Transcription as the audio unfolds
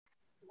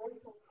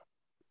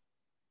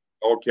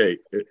Okay.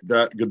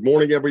 Good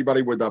morning,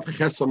 everybody. We're the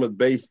Chesamid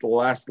base, the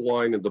last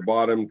line at the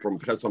bottom from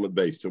Chesamid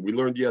base. So we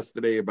learned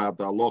yesterday about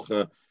the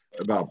halacha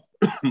about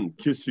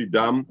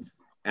Kisudam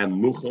and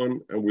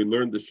Muchon, and we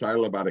learned the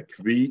shaila about a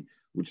kvi,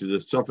 which is a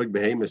suffix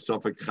behem, a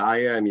suffix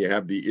chaya, and you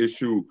have the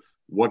issue,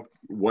 what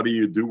do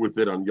you do with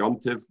it on Yom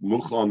Tiv?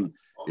 Muchon,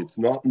 it's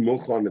not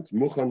Muchon, it's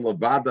Muchon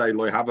levada,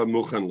 lo have a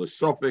Muchon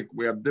lesufik.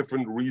 We have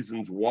different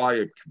reasons why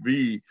a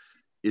kvi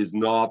is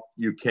not,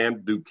 you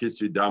can't do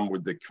kisudam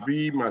with the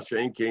kvi,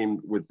 mashen came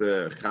with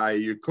the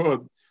chaya you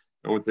could,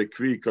 and with the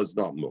kvi because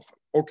not Muchon.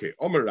 Okay,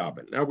 Omer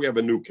Rabin, now we have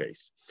a new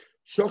case.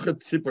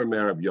 Shochet tzipper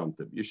merav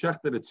yontiv. You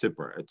shechted a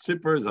tzipper. A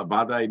tzipper is a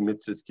vadai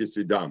mitzvahs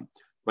kisudam.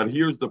 But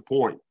here's the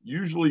point.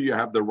 Usually you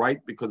have the right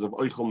because of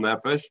oichel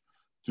nefesh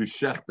to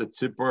shech the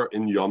tzipper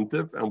in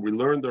yontiv, and we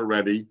learned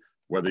already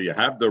whether you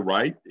have the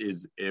right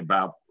is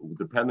about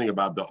depending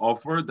about the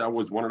offer. That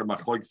was one of the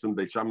machlokes in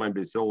Beishamai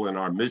Beisol in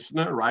our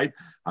Mishnah, right?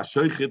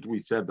 Hashoichet, we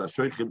said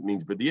Hashoichet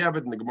means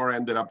b'diavad, and the Gemara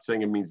ended up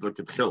saying it means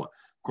leketchila.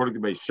 According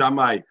to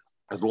Beishamai,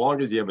 as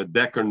long as you have a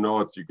decker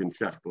notes, you can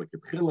shech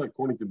leketchila.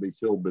 According to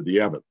Beisol,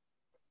 b'diavad.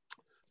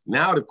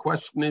 Now the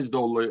question is,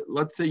 though,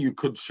 let's say you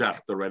could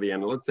shecht already,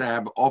 and let's say I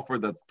have an offer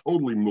that's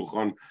totally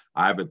muchon.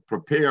 I have it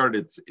prepared.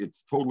 It's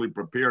totally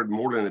prepared,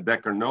 more than a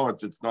decker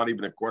notes. It's not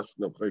even a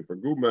question of chayfer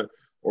guma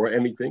or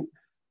anything.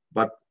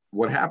 But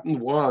what happened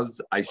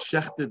was I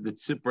shechted the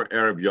tzipper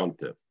erev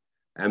yontiv.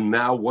 And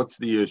now what's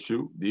the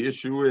issue? The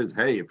issue is,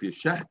 hey, if you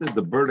shechted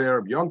the bird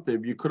erev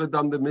yontiv, you could have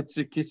done the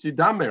mitzvah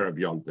kisudam erev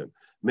yontiv.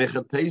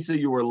 Mechatesa,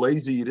 you were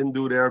lazy, you didn't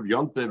do it erev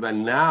yontiv,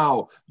 and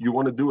now you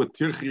want to do a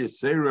tirchi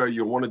asera,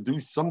 you want to do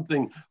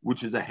something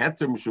which is a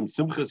heter mishum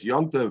simchas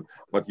yontiv,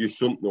 but you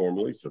shouldn't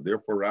normally. So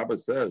therefore, Rabbi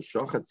says,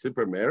 shachat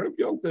tzipper erev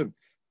yontiv.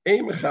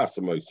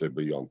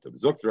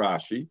 Zok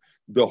Rashi,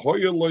 the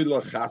hoya loy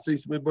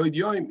lachasis meboid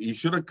yoim. He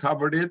should have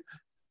covered it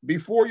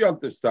before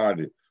Yontiv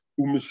started.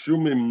 And now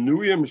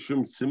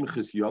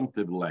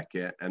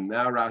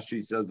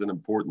Rashi says an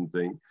important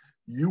thing.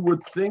 You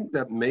would think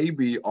that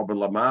maybe the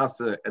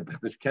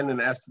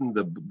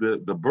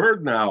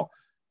bird now,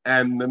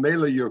 and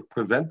Memela you're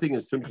preventing a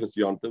simchas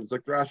yontiv.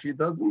 Like Rashi, it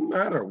doesn't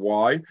matter.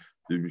 Why?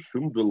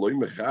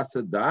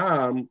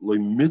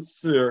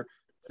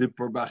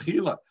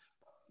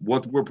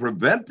 What we're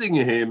preventing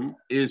him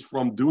is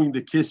from doing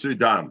the kisur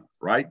dam,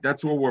 right?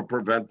 That's what we're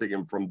preventing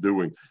him from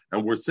doing.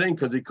 And we're saying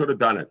because he could have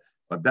done it.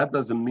 But that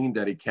doesn't mean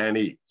that he can't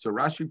eat. So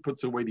Rashi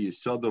puts away the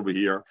yesod over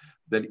here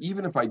that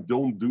even if I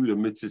don't do the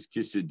mitzvahs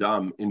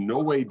kisudam, in no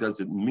way does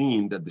it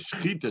mean that the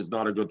shechita is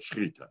not a good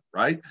shechita,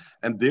 right?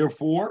 And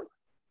therefore,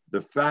 the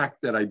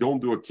fact that I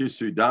don't do a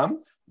kisudam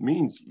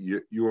means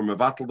you are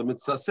mevatel the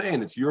mitzvah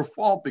saying it's your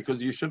fault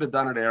because you should have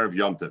done it erev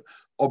yontiv.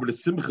 Over the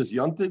simchas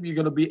yontiv, you're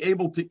going to be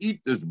able to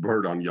eat this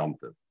bird on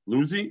yontiv.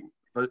 Lucy,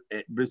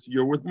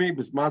 you're with me,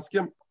 bis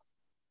maskim?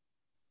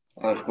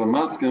 I've been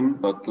maskim,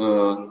 but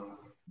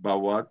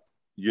about what?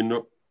 You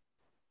know,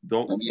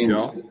 don't. I mean,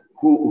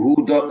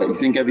 who does? You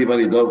think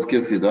everybody does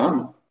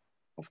kisudam?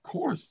 Of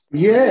course.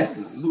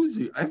 Yes.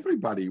 Lucy,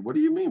 everybody. What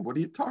do you mean? What are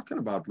you talking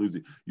about,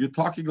 Lucy? You're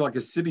talking like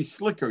a city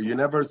slicker. You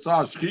never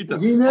saw a shchita.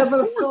 You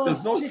never saw.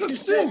 There's no such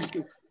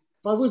thing.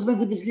 Warum, wenn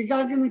du bist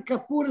gegangen in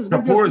Kapuris,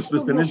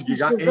 bist du nicht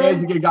gegangen.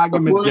 Ist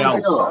gegangen mit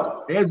Geld.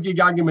 Ist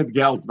gegangen mit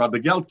Geld, weil der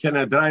Geld kann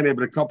rein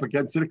über den Kopf,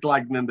 kann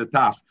zurücklegen in der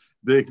Tasche.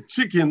 The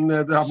chicken,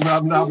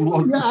 haben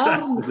los. Ja,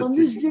 ich habe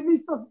nicht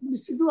gewusst, dass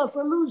du a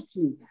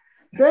solution.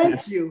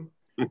 Thank you.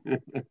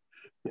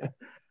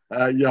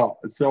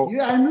 So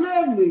I'm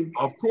learning.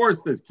 Of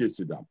course, there's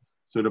kisudam.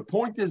 So the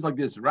point is like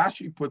this.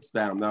 Rashi puts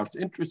down. Now it's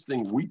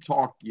interesting. We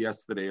talked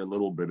yesterday a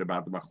little bit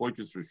about the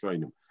machlokes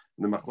rishonim.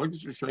 And the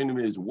machlokes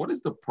rishonim is what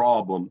is the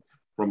problem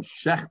from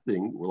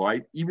shechting,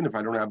 right? Even if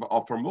I don't have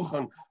offer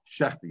muchan,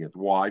 shechting it.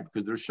 Why?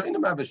 Because the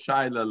rishonim have a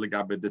shaila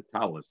legabe the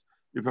talis.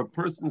 If a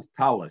person's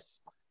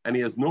talis and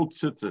he has no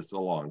tzitzis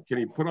along, can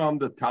he put on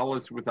the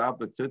talis without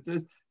the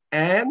tzitzis?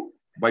 And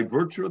by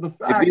virtue of the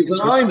fact, if he's an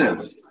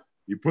inus,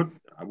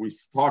 we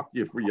talked to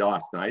you for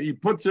last night. He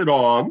puts it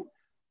on.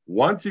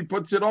 Once he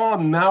puts it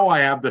on, now I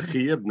have the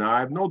chiyuv. Now I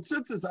have no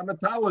tzitzis. I'm a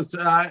talis,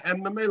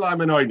 and the mela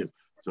I'm an inus.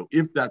 So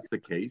if that's the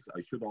case,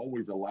 I should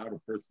always allow the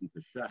person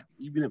to shech,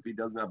 even if he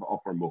doesn't have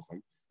offer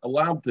muchan.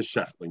 Allow him to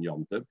shech on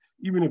Yom Tov,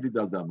 even if he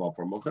doesn't have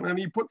offer muchan, and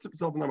he puts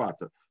himself in the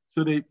matzah.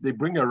 So they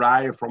bring a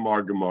raya from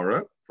our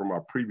Gemara, from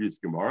our previous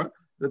Gemara,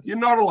 that you're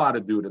not allowed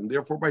to do it, and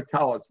therefore by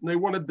talis, and they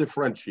want to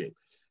differentiate.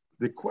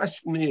 The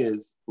question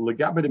is,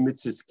 legabe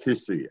mitzvahs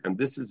kisi, and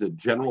this is a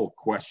general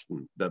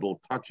question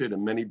that'll touch it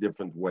in many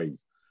different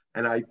ways.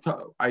 And I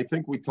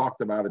think we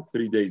talked about it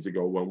 3 days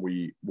ago when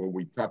we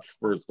touched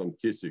first on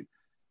kisi.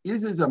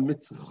 Is it a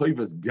mitzvah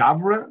chayvas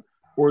gavra,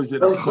 or is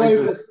it a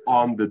chayvas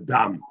on the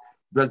dam?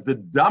 Does the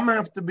dam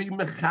have to be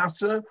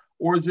mechasa,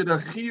 or is it a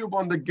chiyuv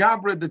on the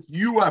gavra that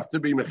you have to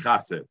be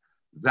mechasa?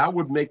 That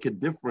would make a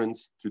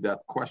difference to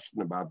that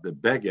question about the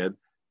beged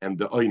and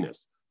the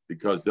oinus,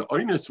 because the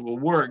oinus will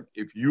work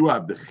if you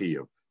have the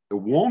chiyuv. It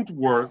won't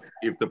work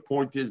if the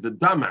point is the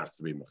dam has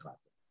to be mechasa.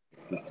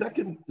 The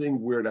second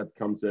thing where that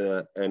comes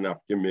an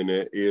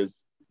afkamina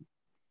is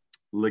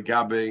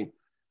legabe,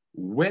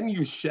 when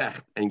you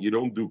shecht and you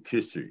don't do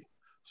kisui.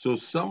 So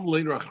some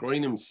later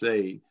achronim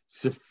say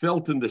se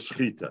felt in the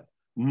shchita,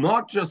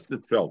 not just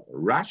it felt.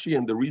 Rashi,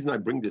 and the reason I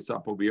bring this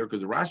up over here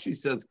because Rashi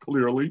says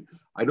clearly,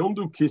 I don't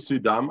do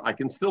kisui dam. I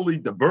can still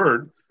eat the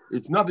bird.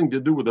 It's nothing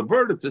to do with the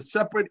bird. It's a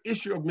separate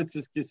issue of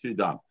mitzvah kisui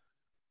dam.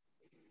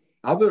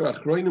 Other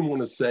achronim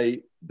want to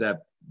say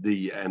that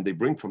and they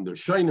bring from their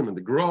shainim and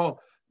the gra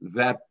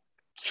that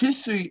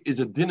kisui is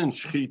a din in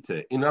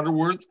shchita. In other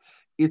words,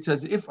 it's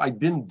as if I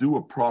didn't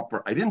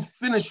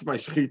finish my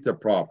shchita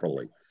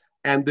properly.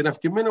 And the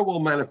nafkamina will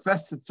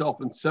manifest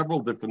itself in several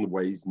different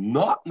ways,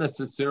 not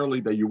necessarily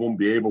that you won't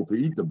be able to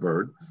eat the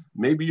bird.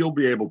 Maybe you'll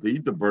be able to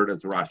eat the bird,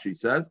 as Rashi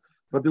says,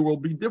 but there will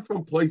be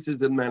different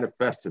places it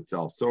manifests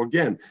itself. So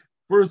again,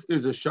 first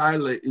there's a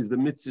shaila, is the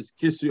mitzvah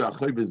kisui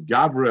achoyves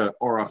gavra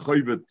or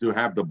achoyvet to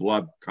have the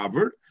blood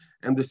covered?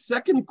 And the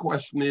second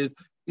question is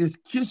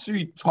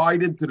kisui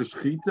tied into the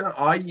shchita,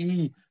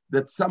 i.e.,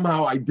 that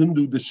somehow I didn't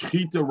do the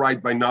shchita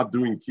right by not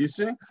doing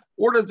kisui,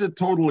 or does it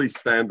totally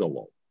stand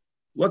alone?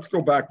 Let's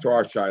go back to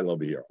our shaila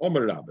over here.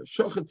 Omer Rabba,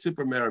 shochet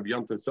tzipper merav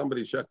yontev.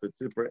 Somebody shechted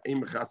tzipper, ein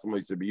mechasam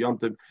oiseh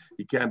b'yontev.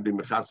 He can't be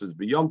mechasas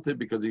b'yontev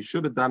because he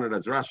should have done it,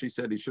 as Rashi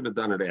said, he should have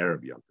done it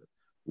erev yontev.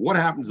 What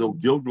happens though?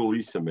 Gilgul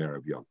isam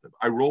erev yontev.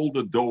 I rolled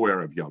the dough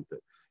erev yontev.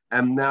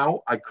 And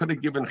now I could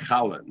have given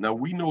challah. Now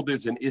we know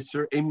there's an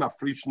isser, ein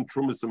mafrishin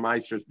trumas and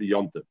maishers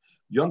b'yontev.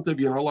 Yontev,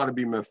 you're not allowed to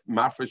be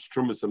mafresh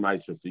trumas and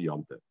maishers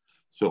b'yontev.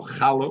 So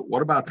challah,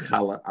 what about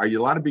challah? Are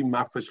you allowed to be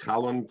mafresh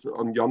challah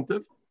on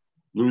yontev?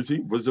 Lucy,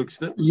 was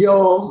it?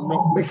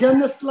 No. We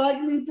can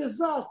slightly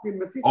desert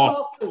him.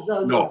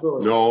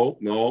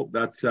 No,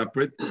 that's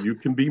separate. You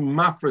can be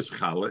mafresh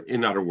challah.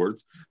 In other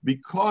words,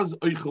 because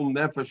oichel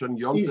nefesh on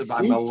yontev,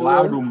 I'm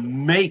allowed to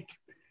make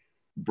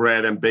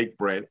bread and bake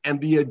bread. And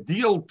the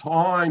ideal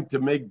time to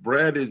make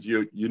bread is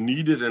you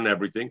need it and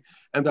everything.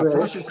 And the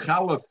precious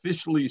challah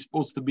officially is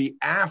supposed to be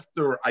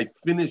after I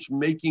finish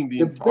making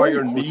the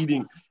entire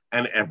kneading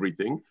and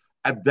everything.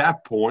 At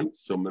that point,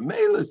 so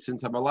Memela,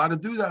 since I'm allowed to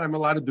do that, I'm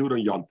allowed to do it on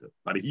Yontif.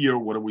 But here,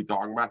 what are we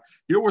talking about?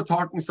 Here we're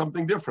talking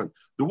something different.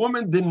 The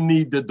woman didn't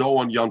need the dough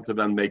on Yontif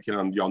and make it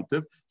on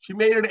Yontif. She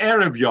made it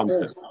Erev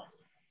Yontif. Yes.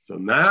 So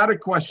now the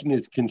question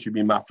is, can she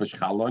be Mafresh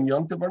Challah on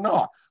Yontif or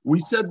not? We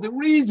said the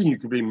reason you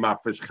could be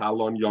Mafresh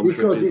Challah on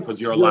Yontif is because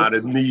you're allowed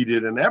to knead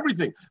it and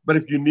everything. But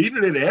if you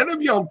needed it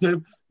Erev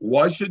Yontif,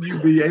 why should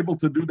you be able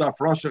to do the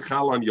Afrosh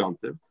Challah on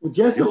Yontif?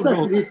 Just a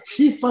second, if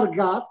she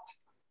forgot,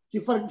 we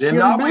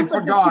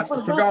forgot.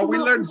 We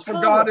learned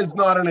forgot is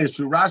not an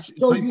issue. Rashi,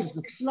 so you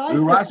slice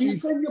a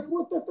piece and you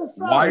put it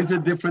aside. Why is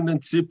it different than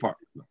tzipar?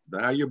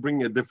 Now you're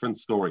bringing a different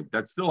story.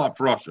 That's still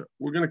Afrosha.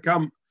 We're going to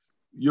come.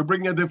 You're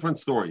bringing a different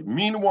story.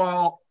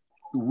 Meanwhile,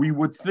 we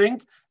would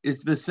think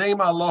it's the same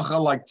halacha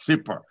like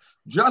tzipar.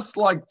 Just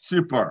like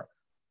tzipar,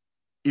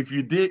 if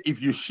you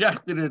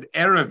shechted it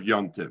erev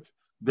yontiv,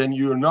 then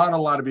you're not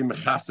allowed to be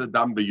mechasa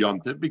dam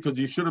b'yontiv because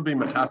you should have been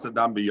mechasa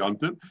dam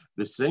b'yontiv.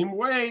 The same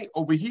way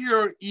over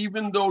here,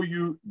 even though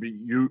you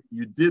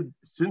did,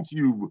 since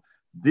you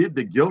did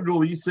the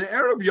Gilgal Isa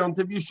erev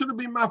yontiv, you should have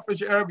been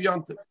mafresh erev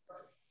yontiv.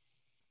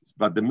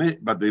 But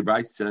the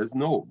advice says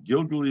no.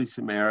 Gilgal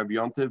Isa erev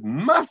yontiv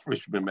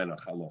mafresh b'mena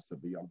chalosa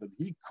b'yontiv.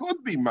 He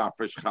could be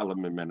mafresh chala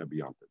b'mena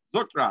b'yontiv.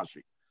 Zok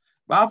Rashi.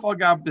 V'afal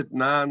gav dit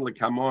nan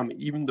lekamon.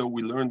 Even though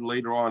we learned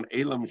later on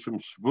elam shum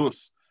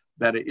shvus,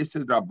 that it is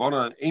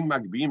Rabbana ein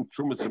magbim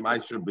trumas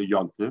meiser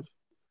beyontiv,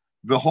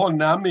 v'ho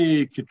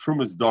nami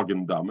ketrumas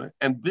dogen dame,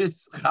 and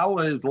this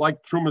challah is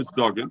like trumas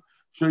dogen.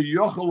 So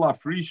yochel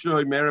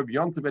afrisha erev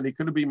yontiv, and he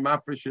could have been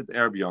mafresh at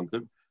erev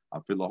yontiv.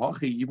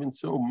 Afilahachi, even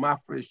so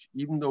mafresh,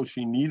 even though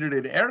she needed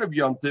it erev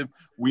yontiv,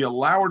 we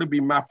allow her to be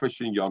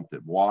mafresh in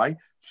yontiv. Why?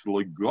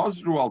 Shloi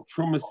gozru al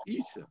trumas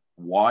isa.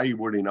 Why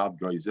were they not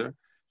geyser?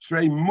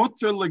 Since in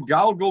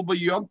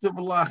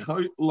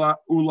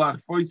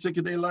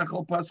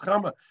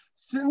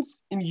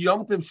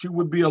Yontif she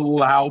would be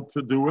allowed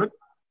to do it,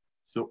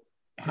 so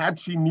had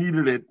she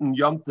needed it in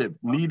Yontif,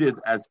 needed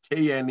as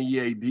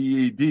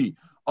K-N-E-A-D-E-D,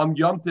 on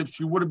Yontif,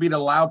 she would have been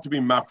allowed to be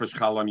Mafresh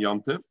Chal on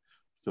Yontif.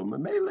 So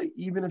Mamele,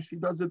 even if she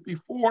does it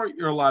before,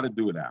 you're allowed to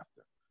do it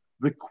after.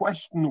 The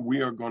question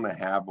we are going to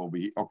have over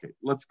here, okay,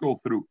 let's go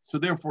through. So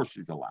therefore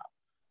she's allowed.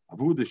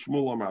 Avu de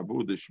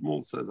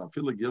Shmuel says, I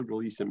feel a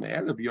Gilgal Isa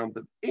me'erev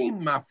yontiv, ein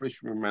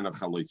mafresh memena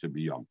chaloisa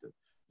b'yontiv.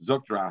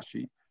 Zok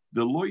Rashi,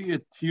 the loya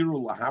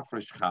tiru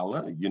lahafresh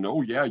chala,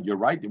 you're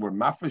right, they were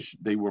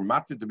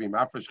mated to be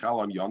mafresh chala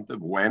on yontiv.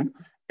 When?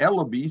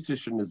 Ela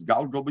b'isish and is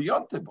galgal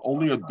b'yontiv,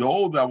 only a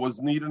dough that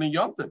was needed in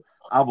yontiv.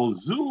 Aval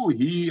zu,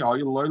 he,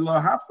 loy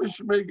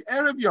lahafresh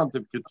me'erev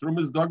yontiv, ketrum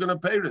is dogan a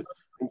peris.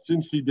 And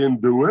since she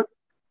didn't do it,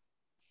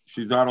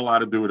 she's not allowed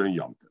to do it in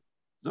yontiv.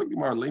 Let's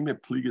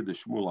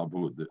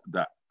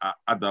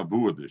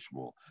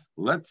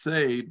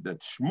say that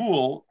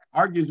Shmuel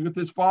argues with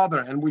his father,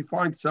 and we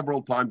find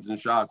several times in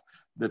Shas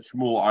that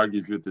Shmuel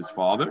argues with his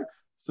father.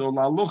 So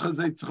the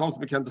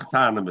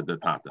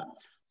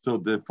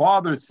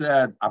father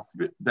said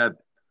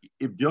that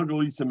if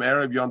Gilgal Isam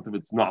Erev Yontiv,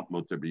 it's not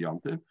Mutter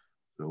B'Yontiv.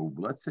 So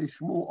let's say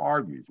Shmuel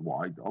argues.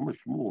 Why?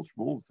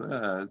 Shmuel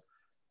says,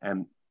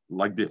 and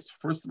like this.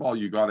 First of all,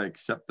 you got to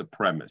accept the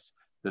premise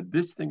that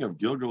this thing of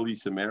Gilgal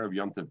Isamir of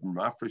Yontif,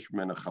 Mafresh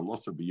Mena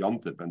Chalosa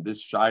B'Yontif, and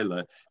this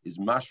Shaila is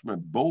mashma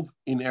both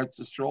in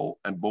Eretz Yisrael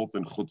and both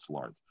in Chutz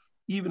La'aretz.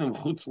 Even in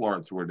Chutz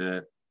La'aretz, where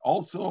the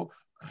also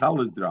Chal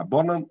is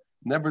Drabanan,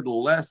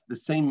 nevertheless, the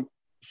same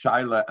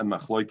Shaila and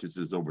Machloikis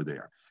is over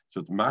there. So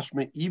it's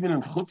mashma, even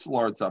in Chutz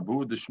La'aretz,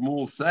 Abu the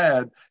Shmuel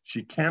said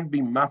she can't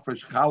be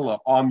Mafresh Chala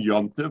on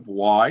Yontif.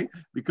 Why?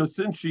 Because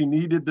since she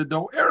needed the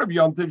dough Erev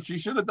Yontif, she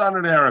should have done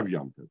it Erev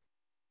Yontif.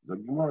 The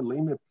Gemara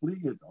Lema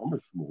pleaded,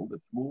 Shmuel,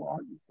 that Shmuel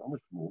argues.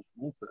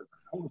 Shmuel says,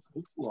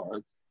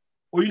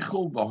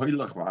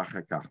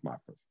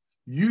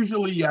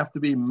 usually you have to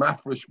be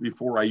mafresh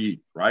before I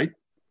eat, right?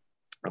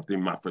 I have to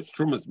be mafresh.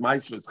 Trumas,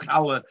 maishras,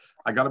 challah,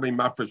 I got to be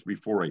mafresh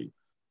before I eat.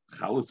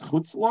 Challah is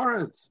chutz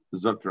la'aretz.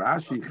 Zot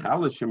Rashi,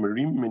 challah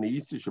shemerim min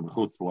yisish of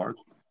chutz la'aretz.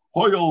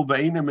 Hoyol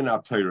ve'enim in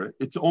Atayra.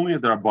 It's only a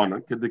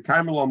Drabanan. Ked the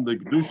kaimel on the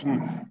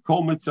Kedushin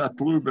kol mitzat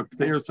lur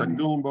b'pteir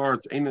sagdulim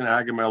baritz einen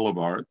agam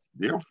elabaritz.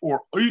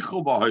 Therefore,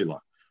 oichel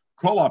b'hoylach.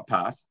 Kol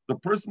pas. The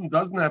person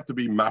doesn't have to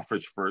be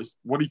mafresh first.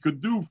 What he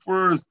could do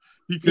first,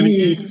 he can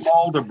eat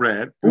all the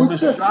bread. And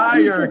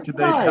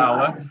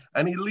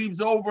he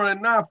leaves over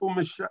enough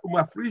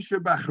umafrisha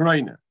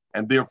b'achreina.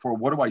 And therefore,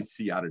 what do I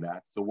see out of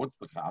that? So what's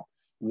the chap?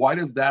 Why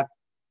does that?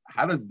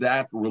 How does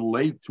that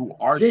relate to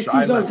our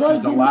Shaila?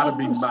 She's allowed to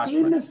be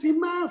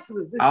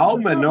mashma.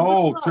 Alma,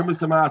 no,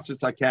 Trimas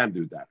Amastris, I can't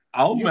do that.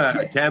 Alma,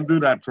 I can't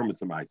do that,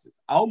 Trimas Amastris.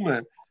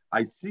 Alma,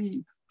 I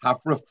see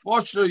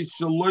Hafrafosha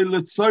Shaloi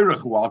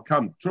Litzoirach. I'll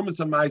come. Trimas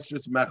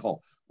Amastris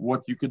Mechel.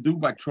 What you could do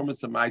by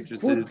Trimas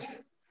Amastris is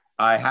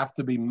I have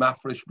to be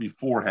mafresh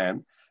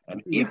beforehand.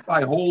 And if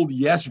I hold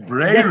Yesh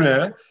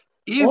Breire,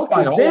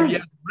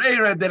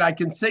 then I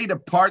can say the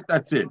part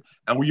that's it.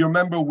 And we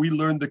remember we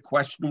learned the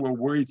question we're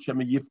worried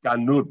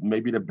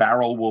maybe the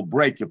barrel will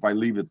break if I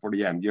leave it for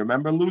the end. You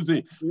remember,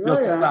 Lucy? So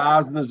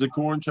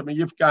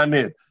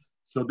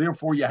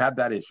therefore you have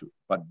that issue.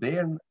 But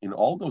then in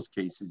all those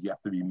cases, you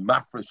have to be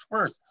mafresh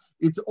first.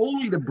 It's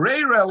only the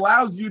Breira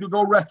allows you to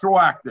go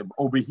retroactive.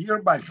 Over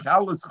here by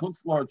Chalas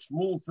Chutzlar,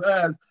 Shmuel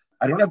says,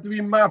 I don't have to be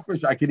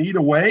mafresh. I can eat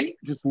away,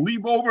 just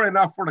leave over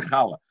enough for the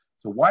challah.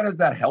 So why does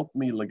that help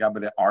me?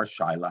 Legabede our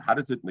shaila. How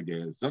does it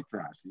negate? Zok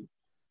Rashi.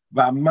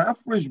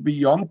 V'mafresh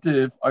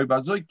biyontiv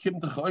oibazoi kim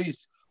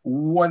t'chois.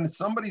 When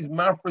somebody's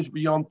mafresh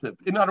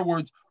biyontiv, in other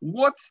words,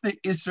 what's the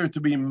isser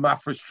to be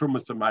mafresh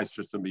trumas and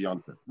maestros and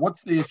biyontiv?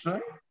 What's the isser?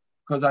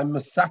 Because I'm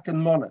masakin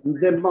mona. It's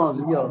near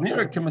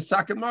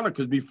masakin mona.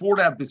 Because before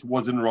that, this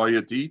wasn't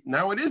royalty.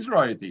 Now it is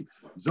royalty.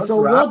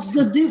 So what's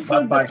the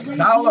difference between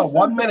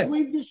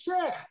the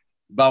sheikh?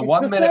 But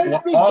 1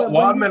 minute,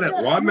 1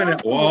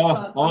 minute.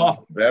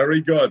 Oh,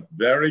 very good,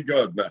 very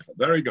good. But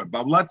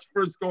let's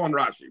first go on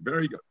Rashi.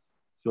 Very good.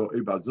 So,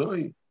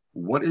 Ibazoi,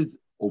 what is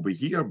over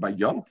here by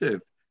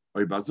Yontif?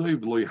 Ibazoi,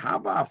 v'loi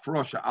hava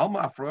afrosha,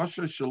 alma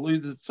afrosha, shaloi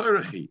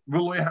tzorichi,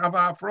 v'loi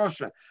hava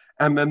afrosha.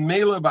 And the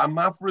mele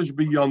b'amafresh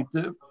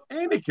b'Yontif,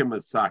 enikim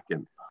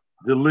asakin,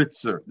 the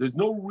litzer. There's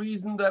no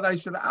reason that I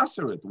should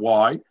answer it.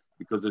 Why?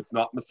 Because it's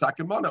not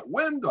Masakimana.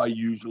 When do I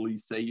usually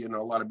say you're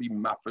not allowed to be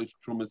Mafresh,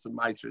 Trumas, and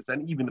Maestros,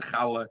 and even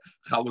Chalas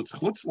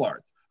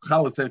Chutzlarts,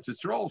 Chalas Eretz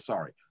Yisrael,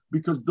 sorry.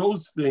 Because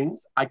those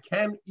things, I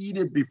can't eat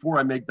it before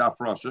I make that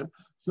frosha.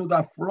 So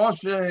that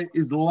frosha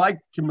is like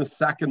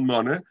Masakin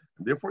Mana,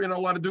 and therefore you're not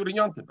allowed to do it in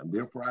Yontif. And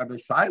therefore I have a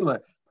Shaila.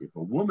 If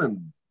a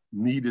woman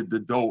needed the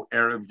dough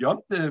Erev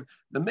Yontif,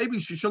 then maybe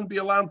she shouldn't be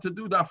allowed to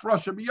do that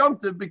frosha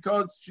Yontif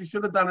because she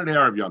should have done it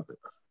Erev Yontif.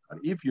 And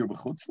if you're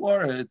b'chutz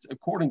la'aretz,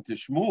 according to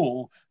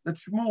Shmuel, that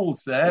Shmuel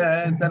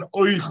says that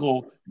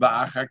oichel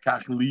ba'achar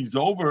kach leaves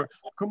over.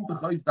 Come to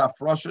chayis, that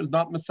frosha is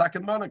not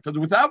masakin mana, because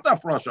without that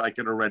frosha I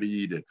can already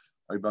eat it.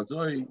 There's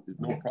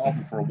no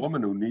problem for a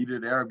woman who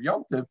needed Erev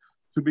Yontiv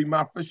to be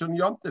mafresh on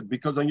Yontiv,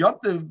 because on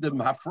Yontiv the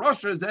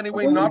mafrosha is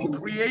anyway not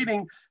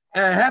creating a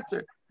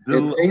heter.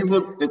 It's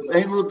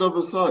Einlut of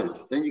a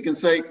soif. Then you can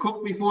say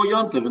cook before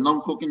Yontiv and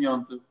don't cook in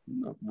Yontiv.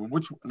 No,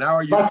 which now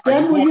are you?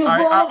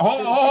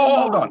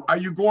 Hold on. Are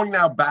you going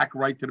now back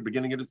right to the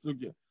beginning of the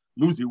sugya?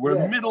 Lucy, we're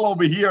in the middle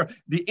over here.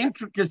 The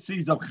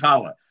intricacies of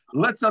challah.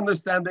 Let's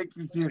understand the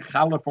intricacies of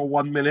challah for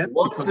 1 minute.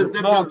 What's the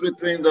difference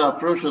between the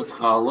afroshas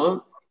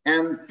challah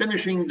and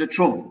finishing the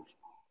trumot?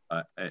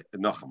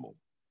 Nachamol,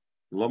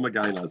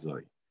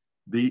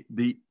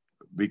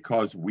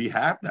 because we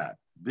have that.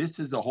 This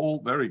is a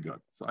whole very good.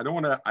 So I don't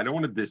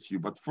want to diss you,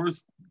 but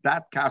first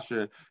that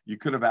kasha you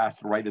could have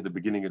asked right at the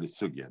beginning of the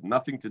sugya.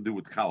 Nothing to do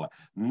with challah.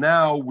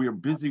 Now we're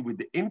busy with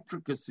the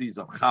intricacies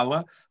of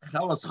challah,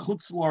 challah's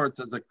chutz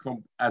la'aretz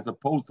as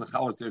opposed to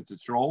challah's Eretz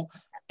Yisrael,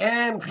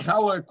 and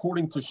challah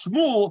according to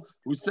Shmuel,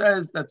 who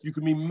says that you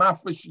can be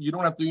mafresh. You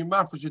don't have to be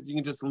mafresh. You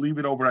can just leave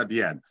it over at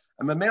the end.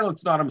 And the male,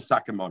 it's not a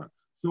masakim mona.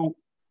 So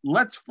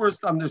let's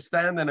first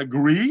understand and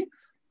agree.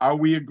 Are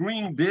we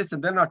agreeing this?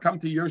 And then I'll come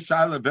to your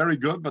shaila, very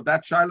good, but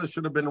that shaila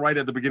should have been right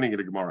at the beginning of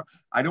the Gemara.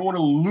 I don't want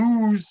to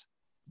lose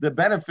the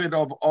benefit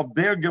of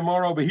their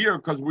Gemara over here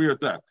because we're at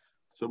that.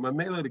 So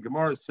Mamela, the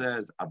Gemara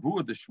says,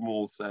 Avua the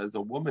Shmuel says,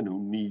 a woman who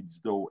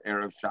needs though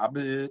Erev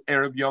Shabbat,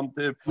 Erev Yom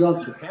Tov,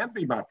 she can't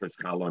be mafresh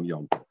chal on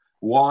Yom Tov.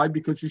 Why?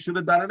 Because she should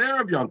have done an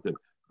Erev Yom Tov.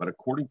 But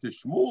according to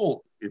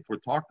Shmuel, if we're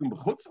talking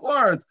b'chutz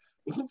la'aretz,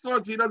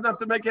 he doesn't have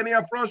to make any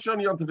afrosh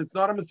on Yom Tov. It's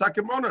not a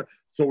Mesaken Mona.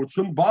 So it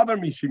shouldn't bother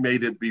me she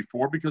made it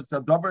before because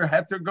Sadavar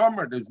Heter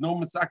Gomer. There's no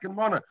Mesaken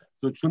Mona.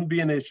 So it shouldn't be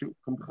an issue.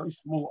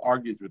 Shmuel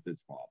argues with his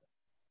father.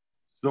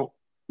 So,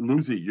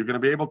 Lucy, you're going to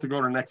be able to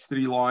go to the next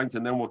 3 lines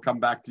and then we'll come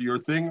back to your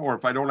thing. Or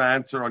if I don't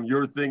answer on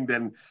your thing,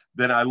 then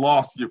I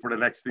lost you for the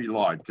next 3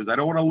 lines because I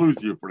don't want to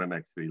lose you for the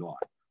next 3 lines.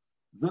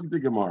 Zug the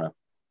Gemara.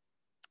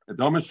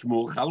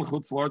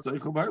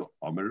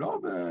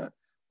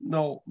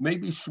 No,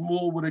 maybe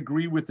Shmuel would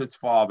agree with his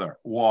father.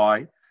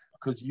 Why?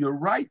 Because you're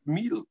right,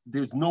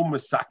 there's no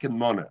Mesaken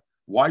Mana.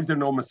 Why is there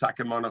no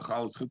Mesaken Mana?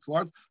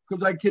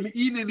 Because I can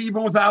eat it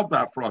even without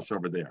that frosh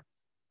over there.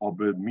 But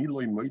doesn't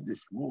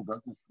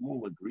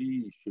Shmuel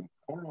agree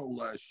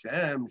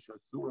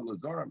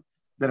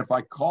that if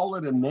I call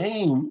it a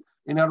name,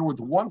 in other words,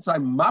 once I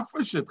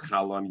mafresh it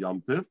chal on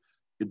Yom Tov,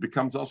 it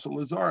becomes also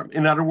lazarim.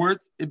 In other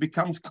words, it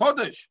becomes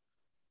kodesh.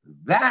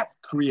 That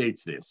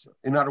creates this.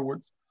 In other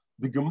words,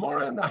 the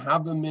Gemara and the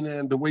Havamina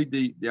and the way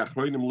the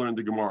Achronim learned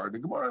the Gemara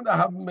and the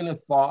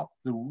Havamina thought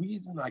the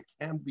reason I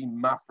can't be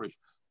mafresh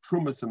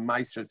trumas and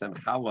meisers and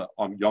challah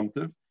on Yom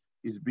Tov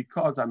is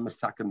because I'm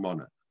Mesaken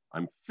Mana.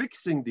 I'm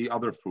fixing the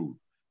other food.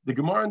 The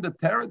Gemara and the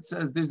Teret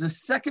says there's a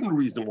second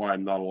reason why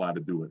I'm not allowed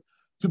to do it.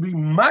 To be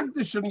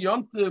Magdish in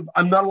Yom Tov,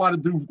 I'm not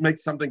allowed to make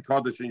something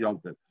Kaddish in Yom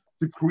Tov.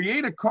 To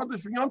create a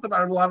Kaddish in Yom Tov,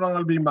 I'm not allowed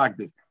to be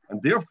Magdish.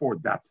 And therefore,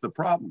 that's the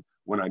problem.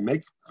 When I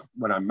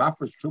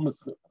mafresh trumas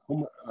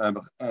and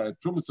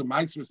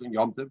meisers in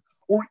Yom Tov,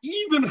 or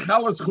even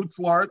chalas chutz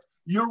la'aretz,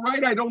 you're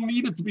right, I don't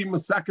need it to be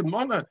Mesaken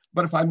Mana,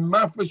 but if I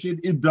mafresh it,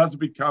 it does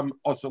become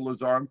osel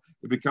lazarim,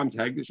 it becomes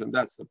hegdish, and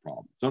that's the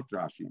problem. Zok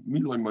Rashi,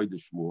 miloi moide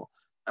Shmuel,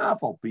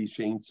 afal pi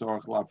shein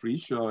tzorach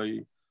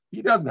lafrishoy.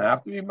 He doesn't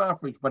have to be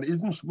mafresh, but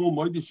isn't Shmuel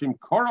moide shem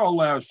koro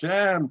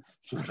le'Hashem,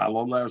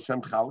 shechalon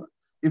le'Hashem chala?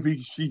 If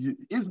she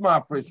is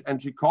mafresh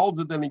and she calls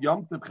it then a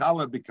Yom Tov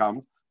chala, it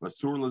becomes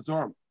basur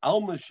lazarim.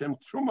 Alma shem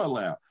truma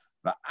le'ah.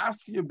 But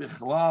asya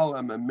bichlal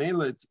and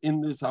memela, it's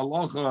in this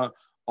halacha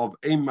of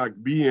a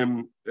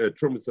magbiyim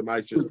trumas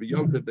ha'maishers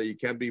b'yontiv that you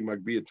can't be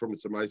magbiyim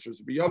trumas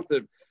ha'maishers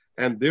b'yontiv,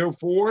 and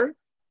therefore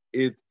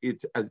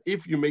it's as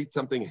if you made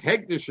something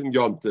hegdish in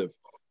yontiv,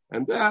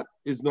 and that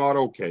is not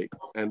okay,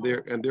 and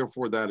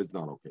therefore that is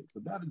not okay. So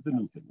that is the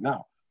new thing.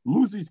 Now,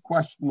 Lucy's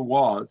question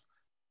was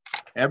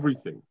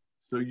everything.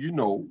 So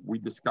we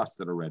discussed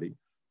it already.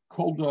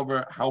 Kol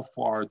dover, how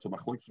far it's a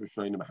machlokes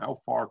rishonim, how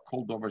far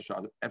kol dover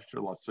shad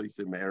efshar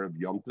l'soisei me'erev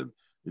yontiv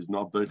is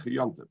not doicha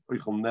yontiv.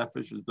 Oichel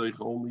nefesh is doicha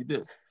only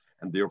this,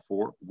 and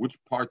therefore, which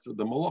parts of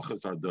the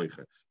malachas are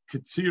doicha?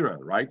 Ketzira,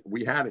 right?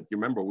 We had it. You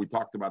remember we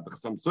talked about the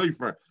Chassam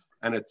Sofer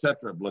and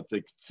etc. Let's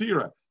say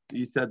ketzira.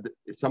 He said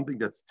it's something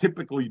that's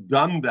typically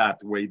done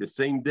that way the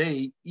same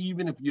day,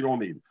 even if you don't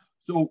need it.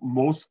 So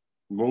most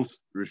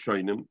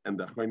rishonim and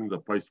the achronim the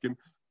poskim.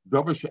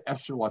 Something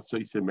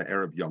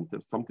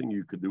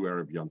you could do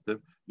Erev Yom Tov,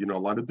 you're not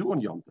allowed to do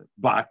on Yom Tov,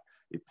 but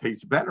it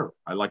tastes better.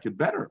 I like it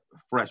better. A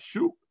fresh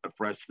soup, a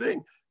fresh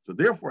thing. So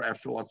therefore, Yom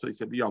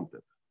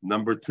Tov.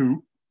 Number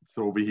 2,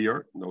 so over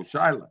here, no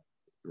shaila,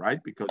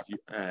 right? Because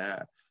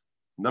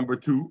number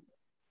 2,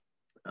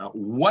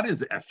 what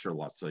is Efshar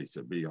L'Asayse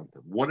Yom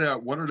Tov? What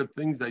are the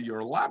things that you're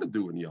allowed to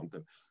do in Yom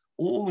Tov?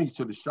 Only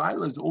so the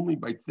shaila is only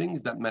by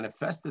things that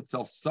manifest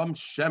itself some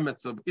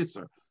shemetz of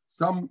Isser,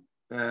 some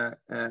a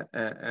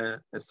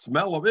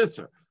smell of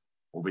Isser.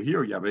 Over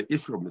here, you have an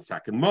issue of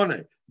Mesaken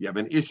Money. You have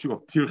an issue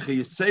of Tirchei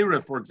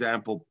Yisera, for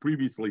example,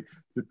 previously,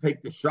 to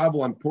take the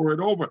shovel and pour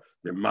it over.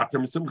 They're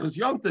Matam Simchas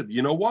Yontiv.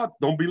 You know what?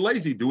 Don't be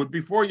lazy. Do it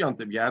before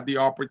Yontiv. You had the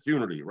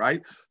opportunity,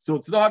 right? So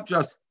it's not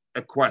just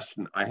a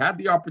question. I had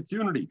the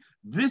opportunity.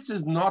 This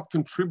is not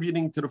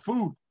contributing to the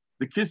food.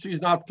 The kissi is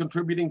not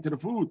contributing to the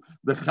food.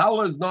 The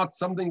challah is not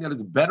something that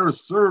is better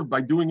served by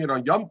doing it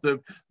on Yom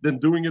Tov than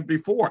doing it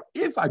before.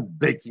 If I'm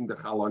baking the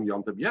challah on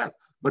Yom Tov, yes.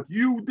 But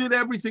you did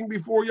everything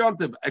before Yom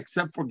Tov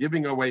except for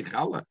giving away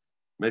challah.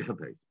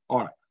 All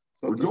right.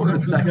 So the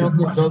Yom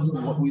Tov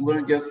doesn't, what we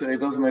learned yesterday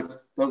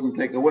doesn't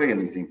take away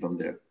anything from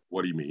there.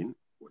 What do you mean?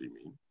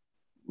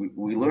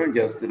 We learned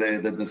yesterday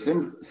that the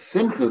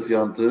Simchas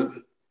Yom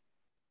Tov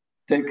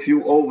takes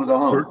you over the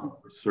hump.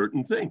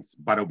 Certain things.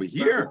 But over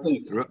here,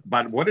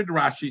 but what did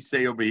Rashi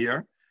say over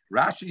here?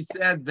 Rashi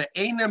said, the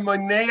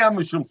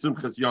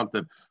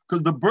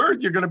because the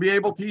bird you're going to be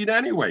able to eat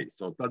anyway.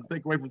 So it doesn't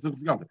take away from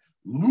Simchas Yom Tov.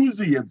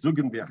 Luzi et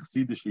zugen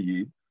v'achsidische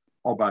Yid,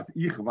 aber als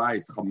ich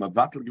weiß, ich habe mir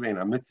Wattel gewähnt,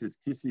 damit es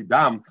Kissi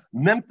Dam,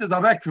 nimmt es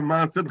weg von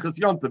meinem Simchas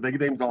Yom Tov, wegen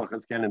dem soll ich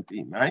es kennen,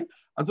 right?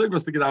 Also ich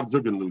wusste gedacht,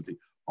 zugen Luzi.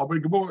 Aber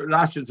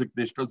Rashi sagt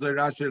nicht, because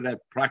Rashi read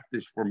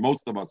practice for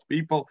most of us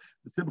people.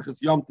 The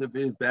Simchas Yom Tov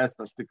is the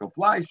erste Stück of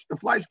flesh. The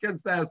flesh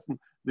kannst du essen.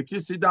 The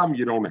Kissi Dam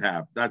you don't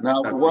have.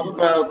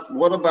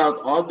 What about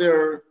are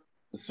there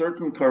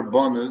certain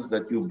karbonas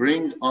that you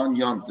bring on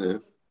Yom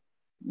Tov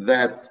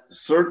that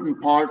certain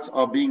parts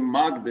are being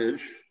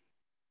magdish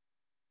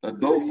that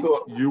goes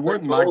to... You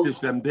weren't Magdish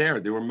them there.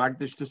 They were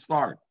Magdish to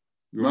start.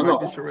 You were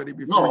Magdish already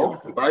before.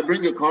 No, if I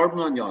bring a carbon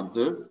on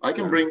Yontif, I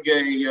can bring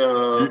a...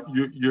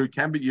 You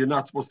can be, you're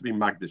not supposed to be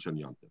Magdish on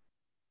Yontif.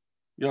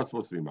 You're not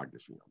supposed to be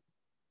Magdish on Yontif.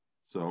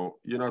 So,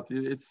 it's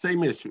the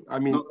same issue. I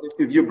mean...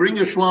 if you bring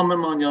a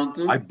Shlamim on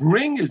Yontif... I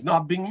bring is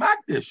not being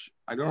Magdish.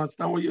 I don't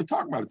understand what you're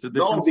talking about. It's a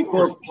different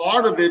because story.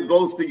 Part of it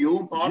goes to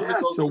you, part of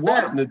it goes to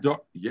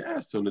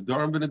them. So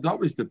Nadarim and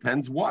Nadavis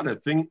depends what. A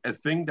thing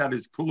that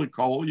is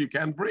kulikol you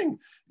can bring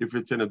if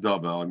it's in a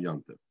dava on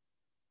Yontif.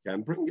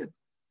 Can't bring it.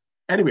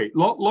 Anyway,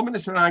 Lomin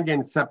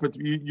again separate.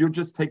 You're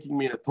just taking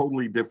me in a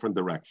totally different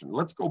direction.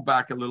 Let's go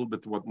back a little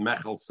bit to what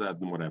Mechel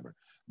said and whatever.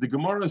 The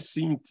Gemara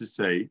seemed to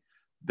say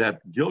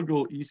that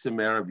Gilgal Isam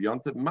Erev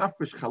Yontif,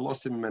 Mafresh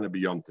Chalosim Mena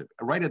B'Yontif,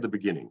 right at the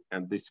beginning.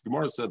 And this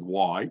Gemara said,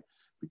 why?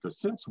 Because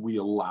since we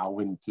allow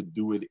him to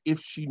do it, if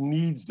she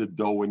needs the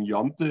dough in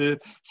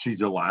Yontif, she's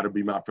allowed to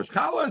be Mafresh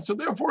Chalas. So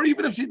therefore,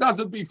 even if she does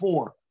it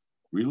before.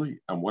 Really?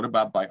 And what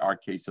about by our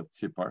case of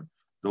Tzipar?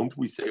 Don't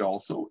we say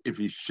also, if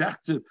he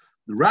shechts it,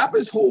 the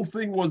rabbi's whole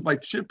thing was by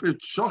Tzipar,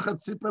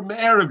 Shochat Tzipar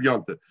Me'erev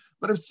Yontif.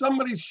 But if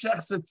somebody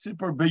shechts a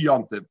Tzipar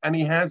B'Yontif, and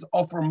he has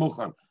offer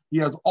Muchan, he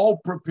has all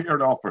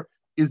prepared offer,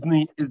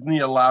 isn't he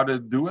allowed to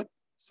do it?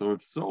 So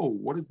if so,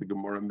 what is the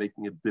Gemara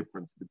making a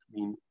difference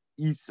between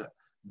Isa,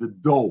 the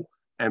dough,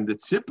 and the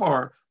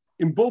tzipar?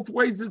 In both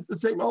ways, it's the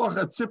same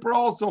halacha. Tzipar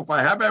also, if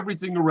I have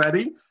everything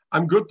ready,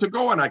 I'm good to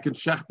go, and I can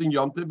shecht in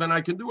Yontiv, and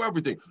I can do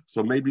everything.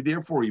 So maybe,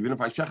 therefore, even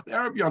if I shecht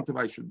Erev Yontiv,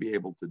 I should be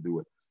able to do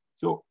it.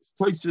 So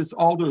places,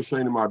 all the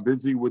Rishonim are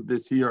busy with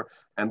this here,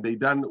 and they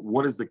done,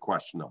 what is the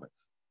question of it?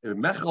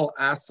 Mechel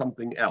asked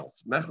something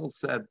else. Mechel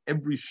said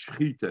every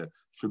shechita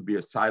should be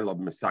a sila of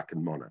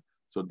Mesaken Mona.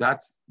 So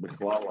that's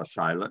Bechlal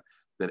Shaila,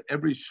 that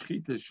every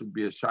shechita should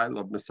be a shaila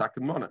of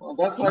Mesaken Mona. Well,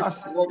 that's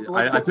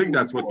like I think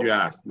that's what you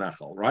asked,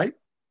 Mechel, right?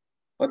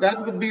 But that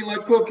would be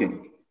like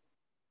cooking.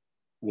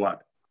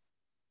 What?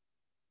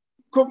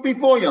 Cook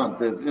before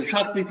Yontif,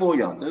 shach before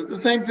Yontif. It's the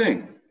same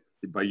thing.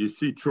 But you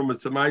see, Truma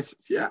Samais,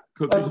 yeah,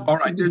 cooking. All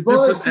right, there's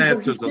different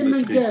answers on the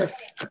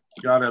shechita.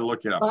 Gotta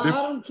look it up.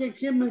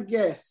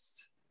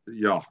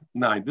 Yeah,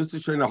 9. This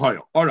is Shana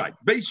Hoyle. All right.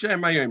 Beis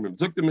Shammai Yomim.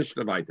 Zuk the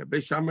Mishnah Vayta.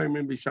 Beis Shammai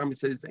Yomim. Beis Shammai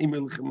says,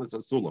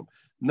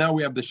 now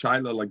we have the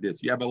Shaila like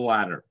this. You have a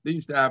ladder. They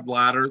used to have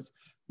ladders,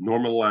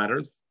 normal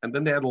ladders, and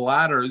then they had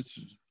ladders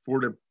for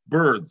the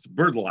birds,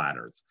 bird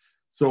ladders.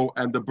 So,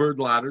 and the bird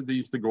ladders, they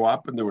used to go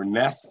up, and there were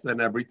nests and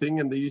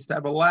everything, and they used to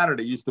have a ladder.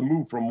 They used to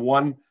move from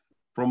one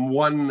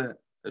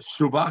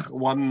shuvach,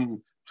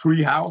 one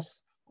tree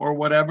house, or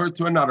whatever,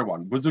 to another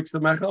one. Vuzuk the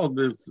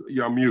Mechel,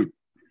 you're mute.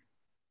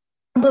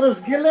 Aber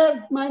es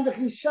gelernt, meine ich,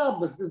 in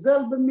Shabbos,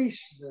 derselbe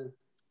Mishnah.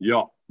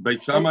 Ja, bei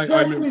Shammai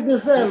exactly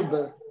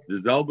derselbe.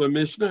 Derselbe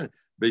Mishnah.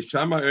 Bei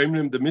Shammai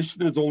Oimrim, the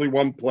Mishnah is only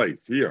one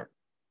place, here.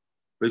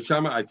 Bei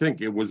Shammai, I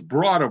think, it was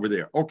brought over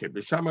there. Okay,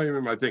 Bei Shammai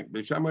Oimrim, I think.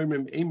 Bei Shammai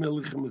Oimrim,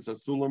 Eimelichem is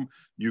Asulam,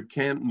 you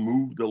can't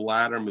move the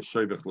ladder,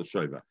 Meshoivach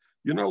l'Shoivach.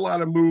 You're not allowed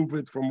to move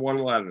it from one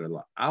ladder to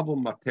another. Avol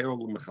Mateo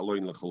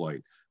l'Mechaloin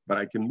l'Chaloin. But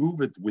I can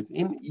move it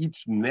within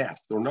each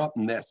nest, or not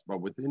nest,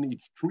 but within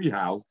each tree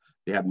house.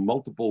 They have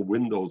multiple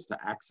windows to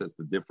access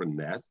the different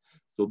nests.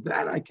 So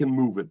that I can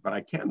move it, but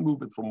I can't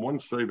move it from one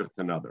shoivach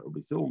to another.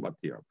 It's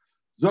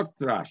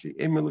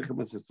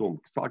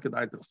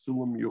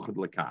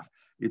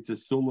a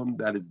sulam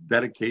that is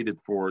dedicated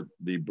for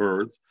the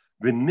birds.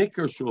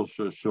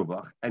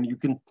 And you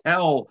can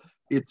tell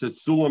it's a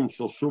sulam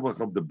shel shuvach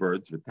of the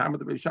birds. You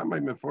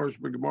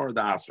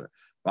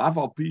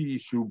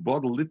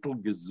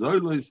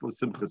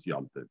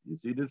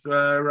see this,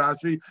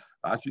 Rashi?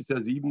 Rashi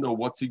says, even though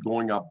what's he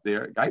going up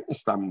there?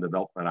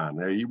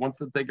 He wants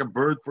to take a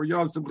bird for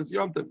Yom Simchas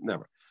Yontif.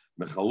 Never.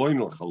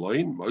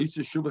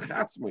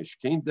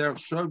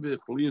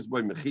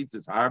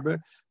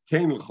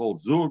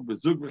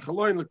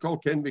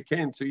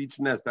 So each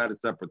nest had a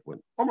separate one.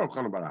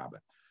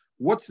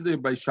 What's the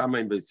Beis Shammai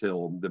and Beis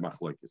Hillel, the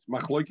Machlokes?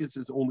 Machlokes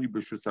is only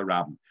B'Shus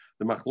HaRabim.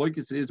 The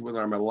Machlokes is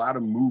whether I'm allowed to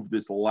move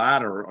this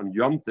ladder on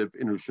Yom Tov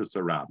in Rishus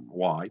HaRabim.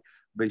 Why?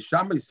 Beis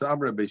Shammai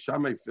Sabra, Beis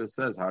Shammai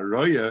says,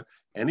 Haroya,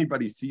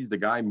 anybody sees the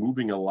guy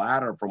moving a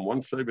ladder from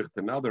one shevich to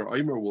another,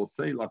 Omer will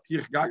say,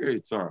 Latich Gaga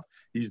Yitzar.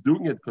 He's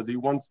doing it because he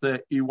wants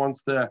to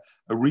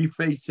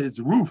reface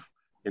his roof.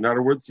 In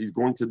other words, he's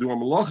going to do a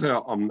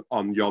malacha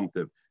on Yom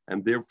Tov,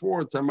 and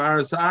therefore it's a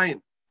Maras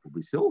Ayin.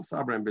 Beis Hillel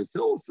Sabra and Beis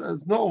Hillel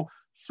says, no,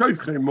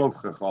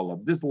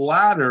 this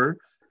ladder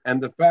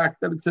and the fact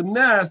that it's a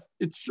nest,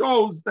 it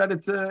shows that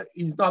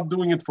he's not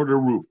doing it for the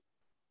roof.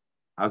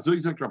 But if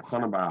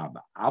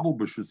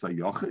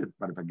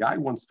a guy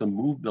wants to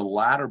move the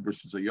ladder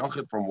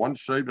from one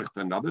shevich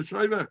to another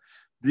shevich,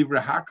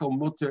 divrei hakol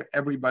muter,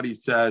 everybody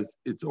says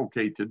it's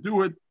okay to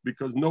do it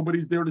because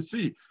nobody's there to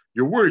see.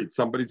 You're worried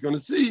somebody's going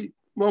to see,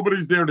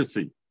 nobody's there to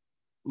see.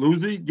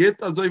 Luzi, get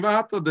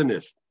azoivata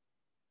denish.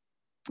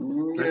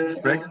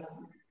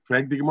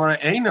 Frag die Gemara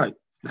einheit.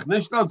 Ist doch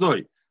nicht so.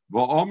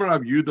 Wo Omer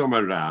Rav Yudah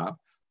Rav,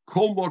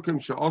 Kol mokem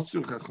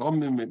she'asu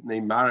chachamim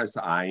mipnei maras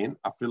ayin,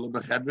 afilu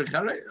b'chedrei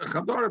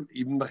chadorim,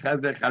 even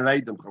b'chedrei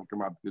chareidim,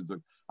 Chokmat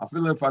gesagt.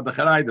 Afilu b'chedrei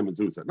chareidim is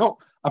also. No,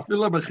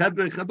 afilu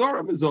b'chedrei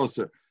chadorim is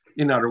also.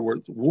 In other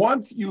words,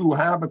 once you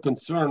have a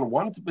concern,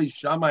 once Beis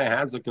Shammai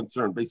has a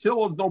concern, Beis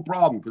Hillel is no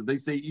problem because they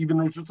say even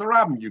Rosh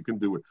Hashanah you can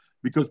do it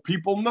because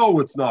people know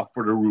it's not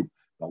for the roof.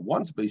 But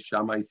once Beis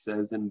Shammai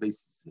says in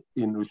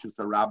Rosh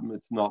Hashanah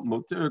it's not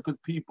mutter because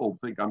people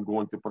think I'm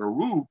going to put a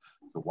roof.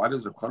 So why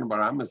does Rav Chanan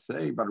bar Amma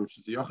say by Rosh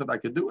Hashanah I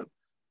can do it?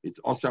 It's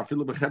also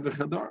afilu b'chedrei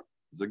chadar.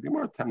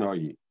 Zogdimar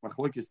Tanai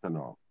machlokes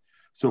Tanah.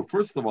 So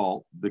first of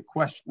all, the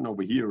question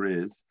over here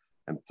is,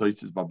 and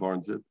Tosis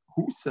Babarn said,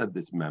 who said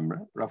this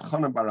memra? Rav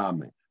Chanan bar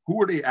Amma.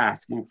 Who are they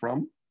asking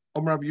from?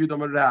 Rav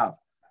Yudah Rav.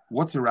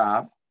 What's a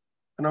Rav?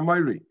 An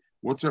Amori.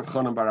 What's Rav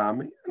Chanan bar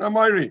Amma? An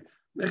Amori.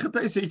 You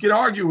can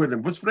argue with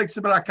him. Was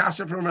fragst du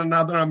Akasha from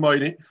another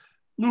Amori?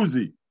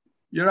 Lucy.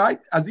 You're right.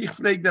 As ich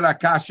frag der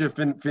Akasha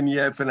von a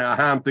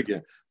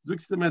Hantige.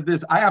 Sagst du mir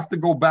this? I have to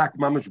go back,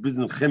 mamish bis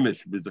in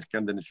Chimisch, bis ich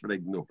kann den nicht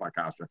fragen auf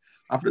Akasha.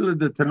 I feel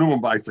the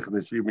Tanum weiß ich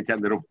nicht, wie man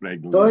kann den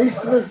aufregen. Da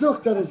ist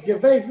versucht, ist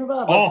gewesen,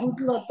 aber gut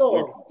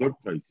lato.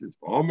 Sagt es ist,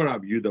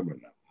 Rav Yudah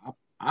Rav.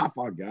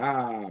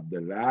 Afagab,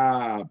 der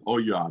Rav,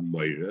 Oya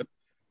Meire,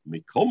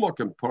 Mikomok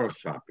and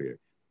Porch Shapir.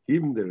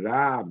 Even the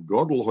Rav,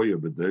 Godel Hoya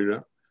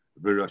Bedera,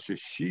 V'Rosh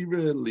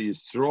Hashiva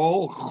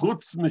L'Yisrael,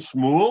 Chutz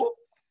Mishmul,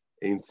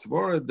 in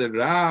Svara, the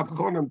Rav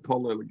Chanan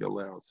Polel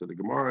Galel. So the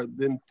Gemara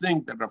didn't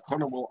think that Rav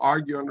Chanan will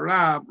argue on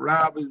Rav.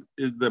 Rav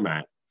is the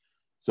man.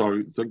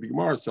 So the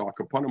Gemara saw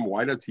upon him.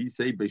 Why does he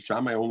say Beis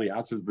Shammai only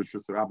answers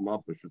B'Shus Rav,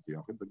 not B'Shus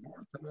Yachid? The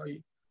Gemara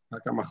Tanai,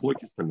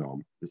 Takamachlukis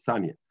Tanom, the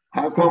Sanya.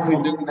 How come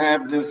we didn't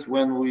have this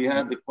when we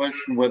had the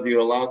question whether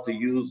you're allowed to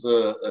use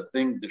a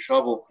thing, the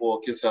shovel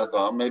for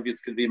Kisad? Maybe it's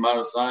going to be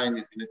Marasayan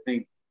if you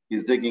think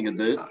he's digging a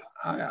ditch.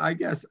 I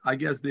guess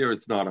there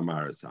it's not a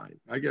Marasayan.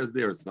 I guess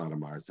there it's not a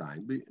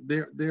Marasayan.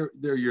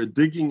 There you're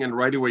digging and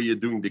right away you're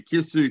doing the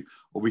kisu.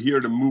 Over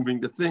here they're moving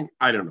the thing.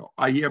 I don't know.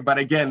 I hear, but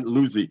again,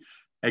 Lucy.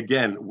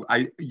 Again,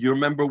 you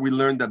remember we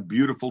learned that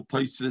beautiful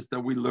Tosis that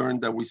we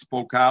learned that we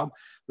spoke out.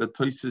 The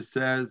Tosis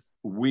says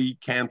we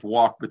can't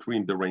walk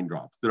between the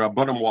raindrops. There are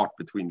bottom walk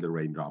between the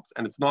raindrops,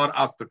 and it's not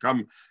us to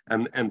come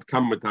and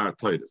come with our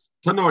Tosis.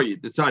 Tanoi,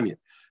 the Sanya.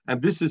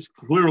 And this is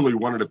clearly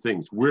one of the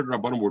things. Where the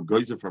Rabbanim were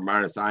geyser for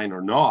Maris Ayin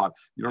or not,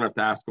 you don't have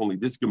to ask only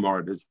this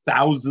Gemara. There's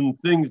 1,000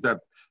 things that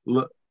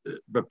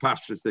the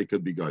pastures they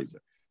could be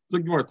geyser. So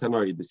Gemara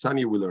Tanoi, the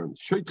Sanya we learned.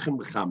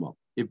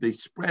 If they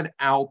spread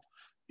out,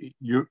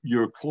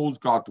 your clothes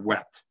got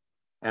wet,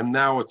 and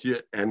now it's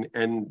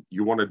and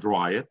you want to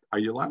dry it. Are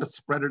you allowed to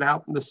spread it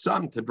out in the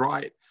sun to dry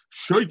it?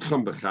 We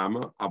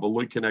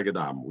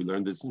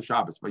learned this in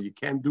Shabbos, but you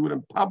can't do it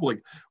in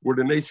public where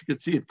the nation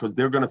could see it because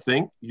they're going to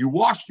think you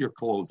washed your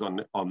clothes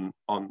on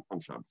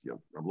Shabbos.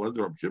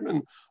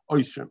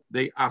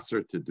 They asked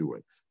her to do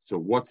it. So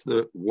what is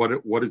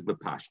the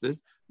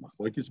pashtus?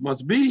 Machlokes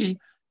must be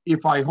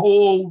if I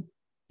hold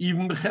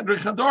even b'chedrei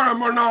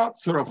chadorim or not.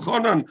 So Rav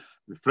Chanan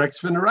reflects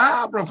from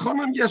Rav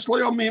Chanan yesh lo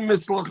yomim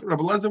mislach. Rav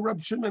Elazar, Rav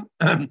Shimon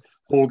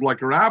hold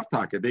like a Rav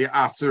Taka. They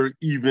answer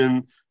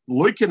even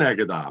loy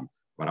kenegedam,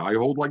 but I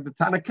hold like the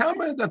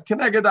Tanakama that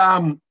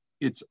kenegedam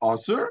it's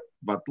aser,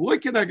 but loy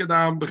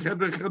kenegedam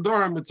b'chedrei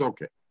chadorim it's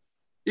okay.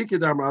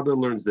 Ikedam rather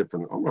learns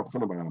different. Rav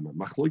Chanan barama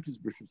machlokes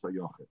b'shus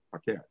hayachid.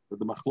 Okay, but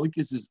the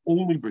machlokes is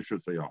only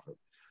b'shus hayachid.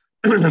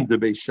 The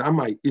Beis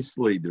Shammai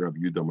islay the Rav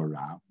Yudah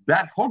Rav.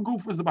 That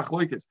hoguf is the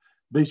machlokes.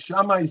 Beis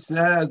Shammai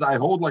says, I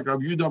hold like Rav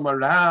Yudah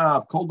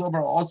Rav, called over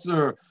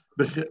Osir,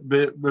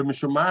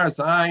 b'mishumaras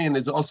ayin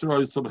is Osir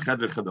also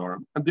b'chedrei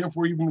chadorim. And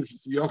therefore, even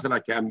if I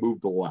can't move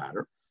the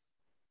ladder.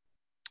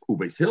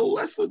 Beis Hillel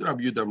less than Rav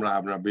Yudah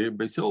Rav.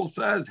 Beis Hillel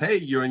says, hey,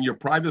 you're in your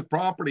private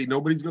property,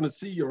 nobody's going to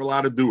see, you're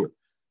allowed to do it.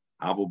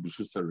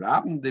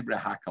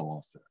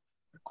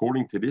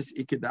 According to this,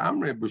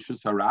 Ikedamre,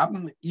 b'shus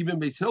harabim, even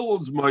Beis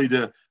Hillel's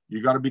moide,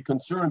 you got to be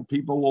concerned.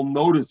 People will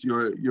notice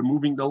you're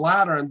moving the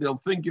ladder, and they'll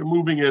think you're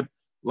moving it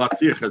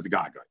latichas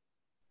gagai.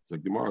 So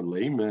Gemara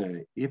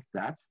Leime, if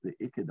that's the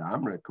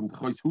Ikedamre,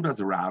 who does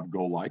a Rav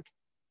go like?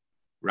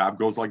 Rav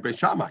goes like Beis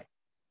Shammai,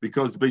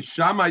 because Beis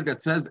Shammai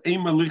that says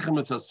Ein Melichem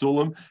es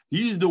Asulam,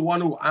 he's the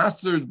one who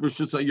asers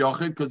b'shus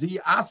hayachid because he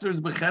asers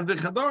b'chedrei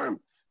chadorim.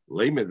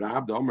 Leime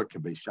Rav Domer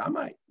keBeis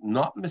Shammai,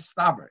 not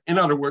mistaber. In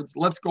other words,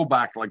 let's go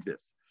back like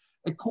this.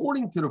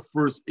 According to the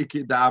first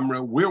Ikedamre,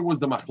 where was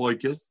the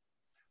machlokes?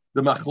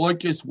 The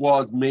machlokes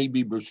was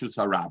maybe b'shus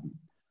harabim,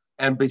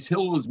 and Beis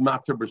Hillel is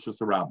matter b'shus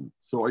harabim.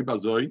 So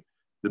Ibazoi,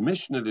 the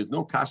Mishnah, there's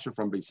no kasha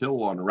from Beis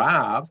Hillel on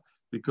Rav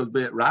because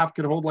Rav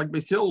can hold like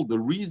Beis Hillel. The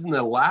reason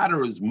the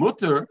ladder is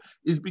mutter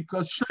is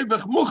because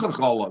shevach muchach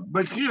olav,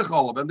 bechir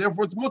olav, and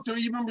therefore it's mutter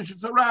even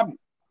b'shus harabim.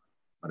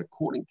 But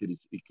according to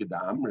this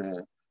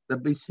Ikedamre, the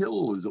Beis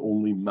Hillel is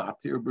only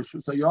matter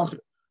b'shus hayachid.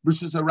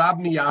 B'shus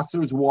harabim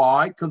yaser is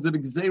why? Because the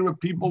Gzeira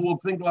people will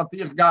think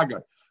latich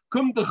gaga.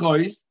 Come to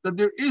chois that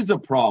there is a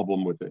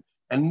problem with it,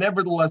 and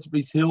nevertheless,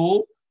 Beis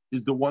Hillel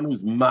is the one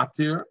who's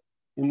matir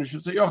in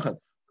Rishus HaYochid.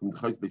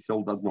 Beis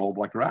Hillel doesn't hold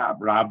like Rav.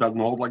 Rav doesn't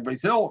hold like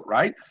Beis Hillel,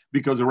 right?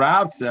 Because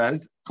Rav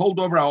says, Kol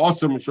dover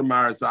ha'osam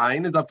shemaras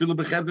ayin is afilu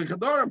b'ched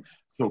v'chedorim.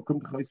 So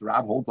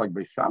Rav holds like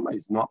Beis Shammai.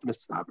 It's not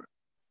mistaber.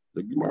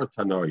 The Gemara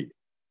Tanoi.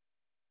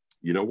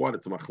 You know what?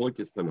 It's a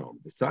machlokes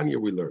Tanom. The Sanya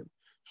we learned.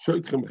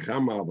 Shoitchem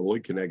chama v'loy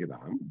keneged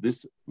ham.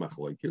 This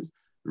machlokes.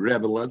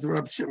 Reb Elazar,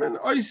 Reb Shimon,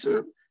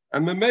 Oyser.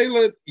 And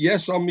Memele,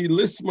 yes, on me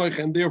lismoich,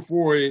 and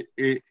therefore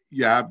you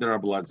have the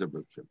Reb Elazar,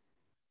 Reb Shimon.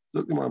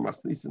 So Gemara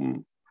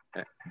Masnisen.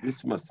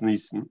 This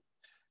Masnisen,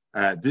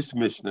 this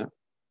Mishnah,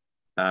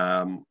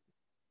 our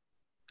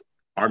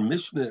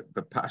Mishnah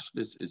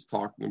Bepashtis is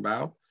talking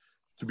about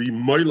to be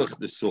moilech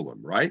the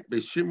sulam, right?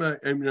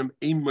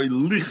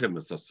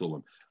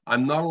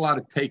 I'm not allowed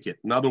to take it.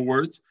 In other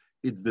words,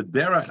 it's the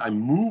derech. I'm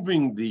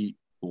moving the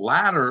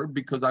ladder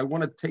because I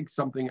want to take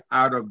something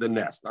out of the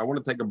nest. I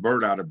want to take a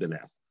bird out of the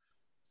nest.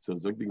 So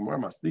Zog the Gemara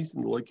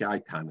Masnisen loike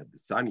aitana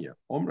Desanya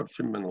Om Rav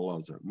Shimon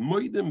Elazar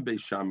Moedim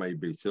Beis Shammai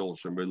Beis Hillel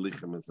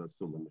Shemelichem as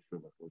Asulam.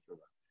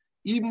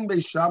 Even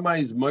Beis Shammai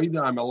is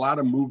moedim. I'm allowed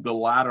to move the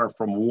ladder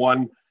from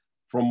one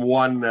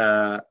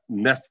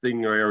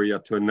nesting area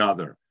to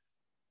another.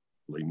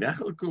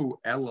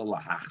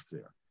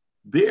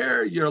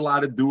 There you're allowed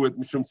to do it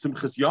Mishum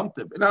Simchas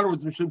Yontiv. In other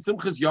words, Mishum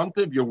Simchas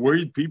Yontiv, you're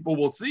worried people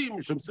will see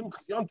Mishum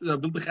Simchas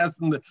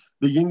Yontiv.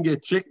 The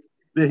yinge chick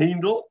the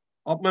handle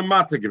of my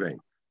mata gewein.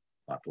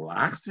 But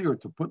lachzir,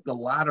 to put the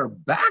ladder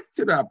back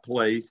to that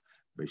place,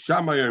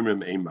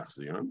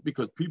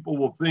 because people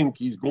will think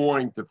he's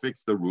going to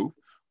fix the roof.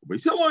 So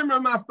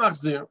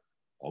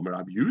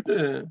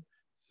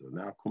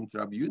now come to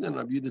Rabbi Yehuda, and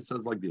Rabbi Yehuda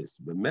says like this: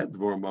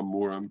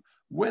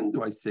 when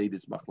do I say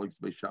this?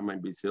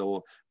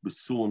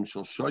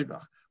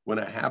 When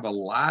I have a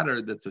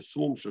ladder that's a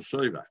sulam shel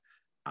shoivach.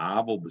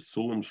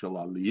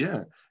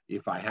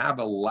 If I have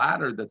a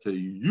ladder that's a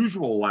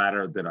usual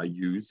ladder that I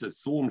use, a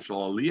sulam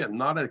shel aliyah,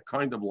 not a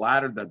kind of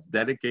ladder that's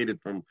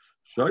dedicated from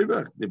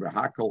shoivach, the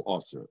berhakel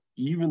osir.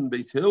 Even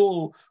Beis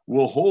Hillel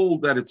will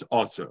hold that it's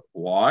osir.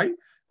 Why?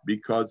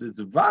 Because it's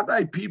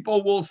vaday.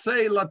 People will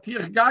say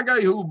latir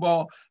gagay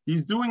huba.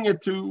 He's doing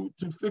it to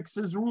fix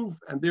his roof,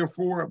 and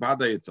therefore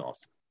vaday it's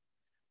osir.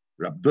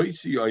 Rab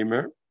Doisi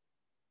Omer.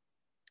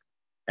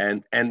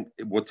 And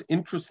what's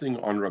interesting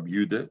on Rabbi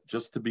Yehuda,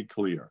 just to be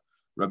clear,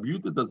 Rabbi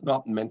Yehuda does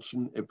not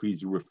mention if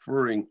he's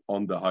referring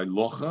on the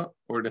Halacha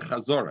or the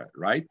Chazorah,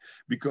 right?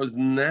 Because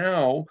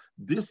now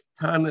this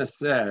Tana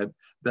said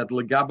that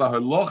Legaba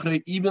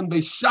Halacha, even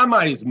Beis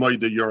Shammai is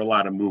moida, you're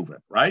allowed to move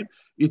it, right?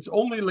 It's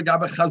only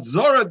Legaba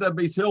Chazorah that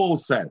Beis Hillel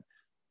said.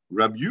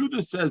 Rabbi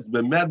Yehuda says,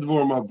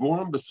 B'medvor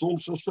mavorim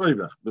b'sulm shel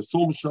shoivach,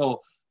 b'sulm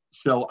shel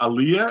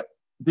aliyah,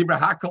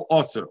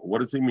 what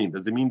does he mean?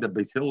 Does it mean that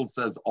Beis Hillel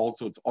says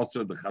also it's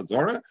also the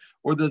Chazorah,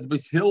 or does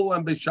Beis Hillel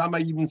and Beis Shammai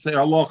even say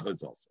halacha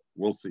is also?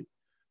 We'll see.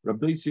 Rav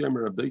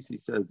Doisi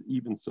says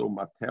even so.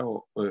 Rav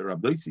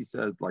Doisi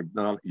says like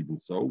not even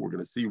so. We're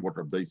going to see what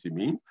Rav Doisi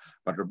means,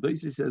 but Rav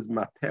Doisi says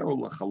mateo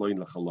lachaloin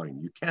lachaloin.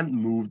 You can't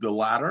move the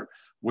ladder.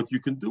 What you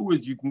can do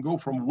is you can go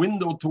from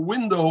window to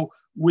window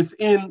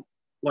within,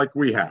 like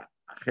we have.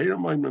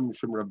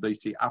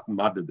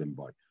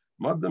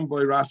 Madam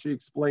Boy Rashi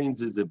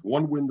explains is if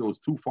one window is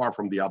too far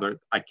from the other,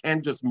 I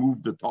can't just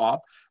move the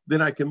top.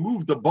 Then I can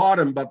move the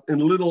bottom, but in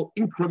little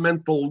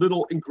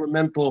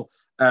incremental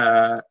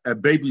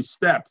baby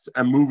steps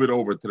and move it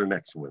over to the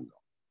next window.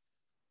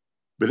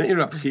 The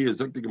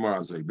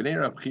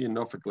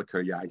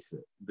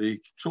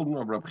children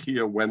of Rab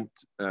Chia went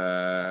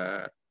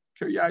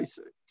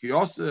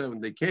when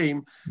they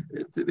came,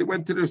 they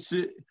went to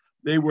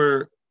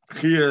their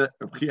Chia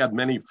had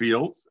many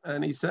fields,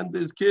 and he sent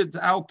his kids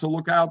out to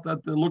look at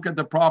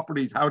the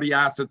properties, how the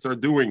assets are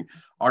doing.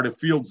 Are the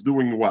fields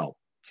doing well?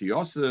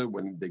 Kiyose,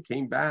 when they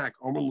came back,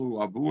 Omerlu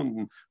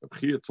Avun,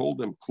 Chia told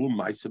them, Klum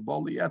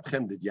Maisebali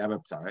Etchem, did you have a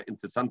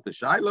interessante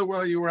shaila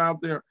while you were out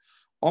there?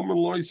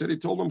 Omerlu said, he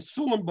told them,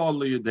 Sulam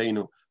Bali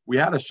Yadenu. We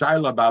had a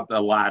shaila about the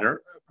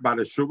ladder, about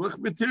a shuvach,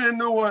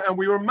 and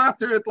we were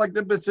matter it like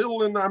the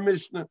Basil in our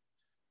Mishnah.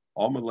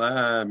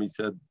 Omerlam, he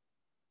said,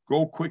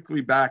 go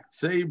quickly back.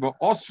 Say, go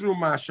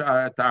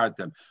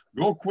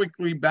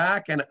quickly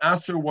back and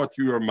answer what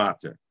you are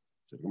matter.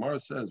 So the Gemara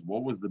says,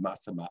 what was the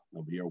masamat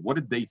over here? What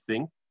did they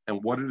think?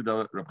 And what did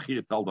the Rab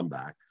Chia tell them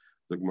back?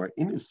 The Gemara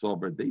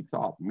Inusober, they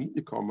thought,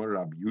 Midikama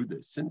Rab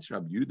Yehuda, since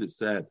Rab Yehuda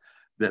said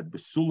that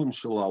Besulim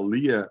Shal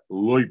Aliyah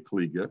loy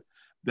pliga,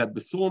 that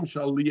Besulim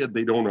Shal Aliyah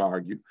they don't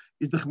argue,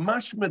 is the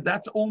Mashma,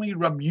 that's only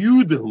Rab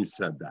Yehuda who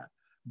said that.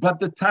 But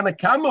the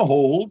Tanakama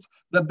holds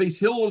that Beis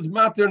Hillel is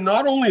matter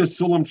not only a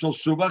sulam shel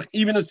shuvach,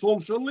 even a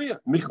sulam shel aliyah.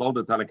 Michal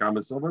the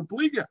Tanakama silver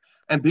pliga,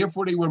 and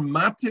therefore they were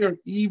matter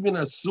even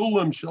a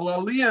sulam shel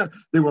aliyah.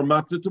 They were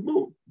matter to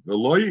move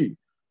veloi,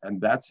 and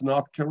that's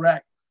not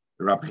correct.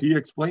 Rabbi Chia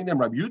explained them.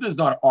 Rabbi Yehuda is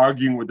not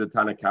arguing with the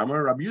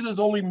Tanakama. Rabbi Yehuda is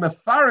only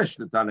mefarish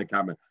the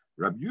Tanakama.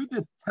 Rabbi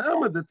Yehuda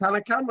Tama the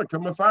Tanakama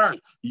come mefarish.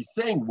 He's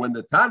saying when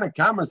the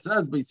Tanakama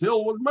says Beis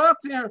Hillel was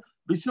matter.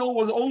 Beis Hillel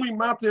was only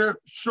matter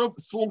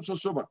sulam shel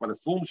shuvach, but a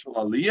sulam shel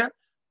aliyah,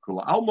 kol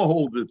alma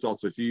holds it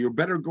also. So you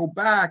better go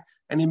back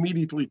and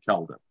immediately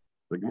tell them.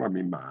 The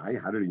Gemara,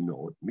 how did he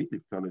know it?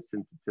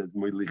 Since it says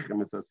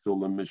Moilichem is a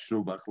sulam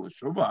meshuvach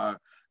l'shuvach.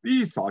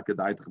 V'yisal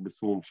kedaitach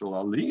b'sulam shel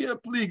aliyah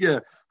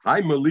pliga.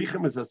 Hi,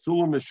 Moilichem is a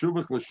sulam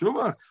meshuvach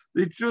l'shuvach.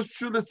 They just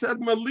should have said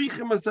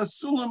Moilichem is a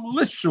sulam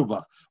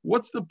l'shuvach.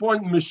 What's the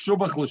point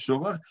meshuvach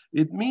l'shuvach?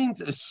 It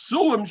means a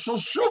sulam shel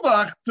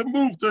shuvach to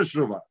move to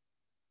shuvach.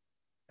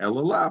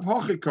 Elalav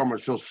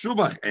hochikamer shel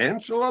shuvach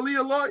and shel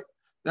aliyah loy.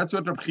 That's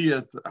what Reb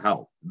Chia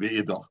held.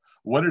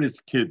 What did his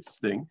kids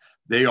think?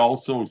 They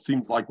also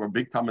seems like we're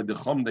big time the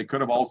chum. They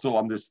could have also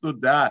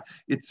understood that.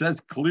 It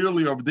says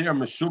clearly over there,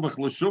 Meshuvach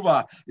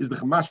l'shuvah is the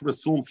Chamash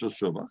B'Sulam Shel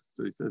Shuvah.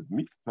 So he says,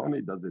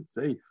 Miktoni, does it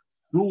say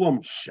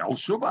Sulam Shel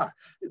Shuvah?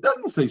 It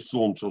doesn't say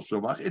Sulam Shel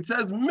Shuvah. It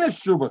says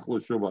Meshuvach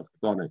l'shuvah.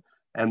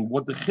 And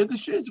what the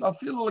chiddush is,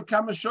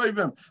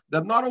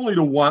 that not only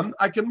to one,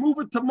 I can move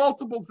it to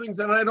multiple things,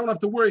 and I don't have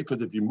to worry,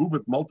 because if you move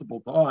it multiple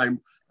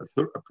times, a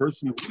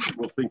person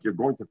will think you're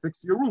going to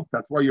fix your roof.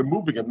 That's why you're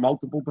moving it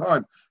multiple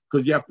times,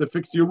 because you have to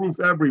fix your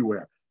roof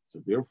everywhere. So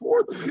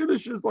therefore, the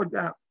chiddush is like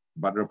that.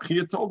 But Reb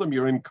Chia told him,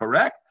 you're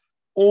incorrect.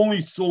 Only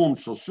Sulam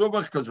Shel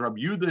Shuvach, because Rabbi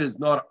Yehuda is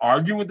not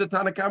arguing with the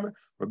Tanna Kama.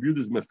 Rabbi Yehuda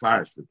is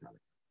mefarish the Tanna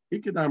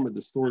Kama.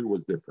 The story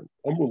was different.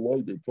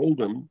 They told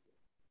him,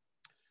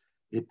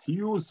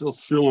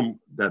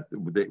 that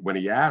when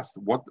he asked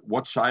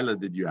what shaila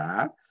did you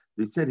have,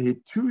 they said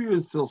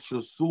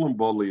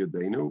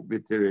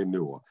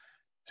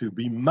to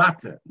be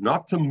mata,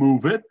 not to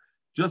move it,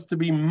 just to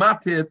be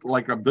mata,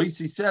 like Rabbi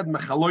Doisi said,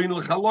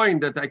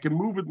 that I can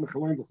move it.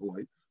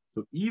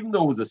 So even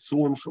though it was a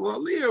sulam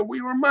shalaliyah, we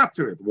were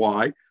mata it.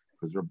 Why?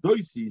 Because Rabbi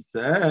Doisi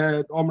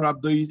said,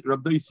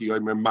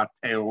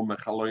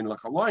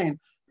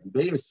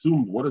 they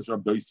assumed, what is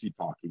Rabbi Doisi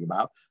talking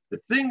about? The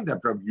thing that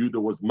Rabbi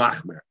Yehuda was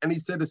machmer, and he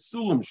said a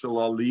sulam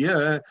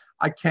shalaliyah,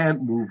 I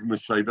can't move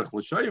meshayvach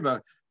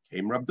l'shayvach.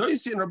 Came Rabbi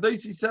Doisi, and Rabbi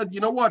Doisi said,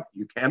 you know what?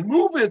 You can't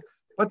move it,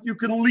 but you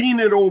can lean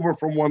it over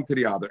from one to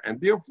the other,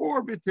 and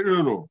therefore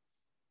b'tirunu.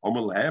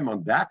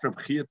 On that,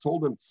 Rabbi Chia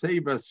told him,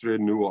 save us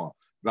renua.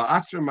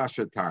 Why?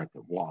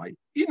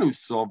 Inu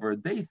sover,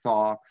 they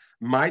thought,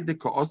 would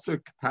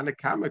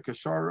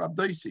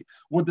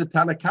the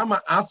Tanna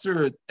Kama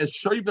aser a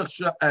shoivach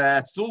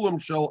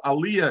sulam shel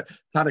aliyah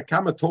Tanna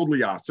Kama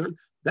totally aser?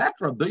 That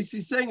Rabbi Doisi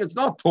is saying it's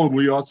not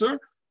totally aser.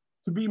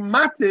 To be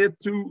mated,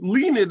 to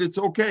lean it, it's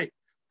okay.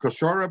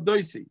 Kashar Rabbi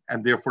Doisi,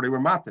 and therefore they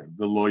were mated.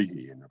 The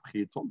loyi, and Rabbi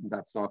Chia told him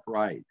that's not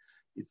right.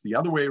 It's the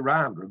other way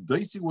around. Rav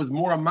Doisi was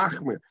more a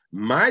machmir.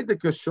 The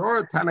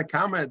Kashor Tanna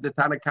Kama, the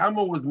Tanna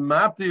Kama was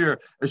matir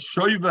a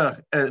shoivach,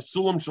 a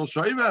sulam shel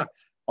shoivach.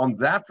 On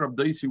that, Rav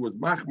Doisi was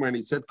machmir, and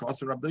he said,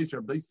 "Kasser Rav Doisi."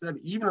 Rav Doisi said,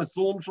 "Even a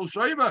sulam shel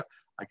shoivach,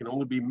 I can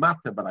only be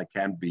matir, but I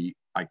can't be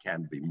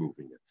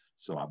moving it."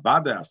 So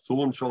abada a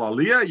sulam shel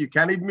aliyah, you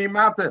can't even be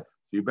matir.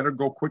 So you better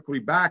go quickly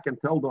back and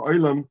tell the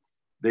olam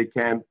they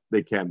can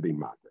be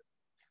matir.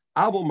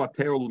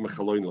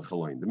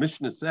 The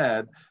Mishnah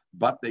said,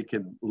 but they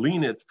can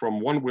lean it from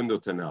one window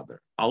to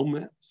another.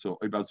 Alme, so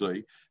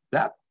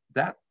that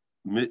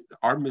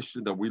our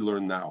Mishnah that we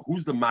learn now,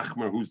 who's the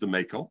machmer, who's the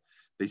mekel?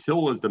 Beis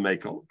Hillel is the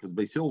mekel, because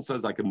Beis Hillel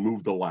says I can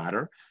move the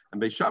ladder,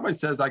 and Beis Shammai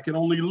says I can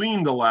only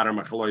lean the ladder,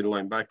 but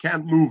I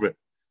can't move it.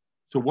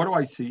 So what do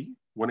I see?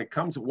 When it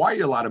comes, why are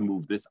you allowed to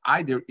move this?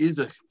 There is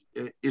a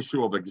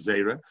issue of a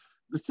gzeira.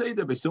 Let's say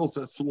that Beis Hillel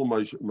says sulam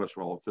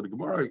mashral. So the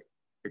Gemara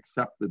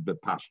accepted the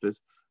pashtus,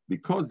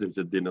 because there's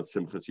a din of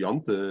Simchas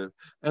Yontev,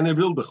 and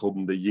will the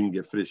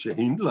jinge frische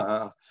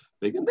Hindler,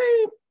 wegen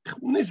dem,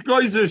 nicht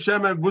geuze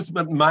Sheme, wuss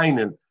mit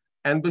meinen.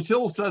 And Beis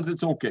Hillel says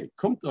it's okay.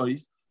 Kommt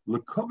euch,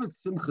 lekovet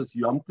Simchas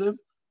Yontev,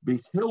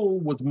 Beis Hillel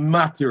was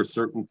matir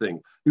certain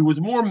thing. He was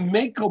more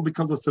mekel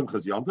because of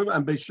Simchas Yontev,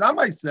 and Beis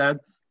Shammai said,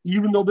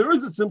 even though there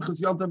is a Simchas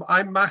Yontev,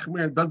 I'm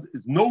machmer, there's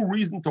no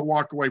reason to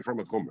walk away from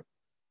a chumrah.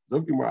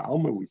 Zokim where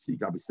Alma we see,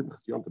 Gabi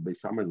Simchas Yontev, Beis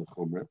Shammai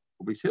lechumrah,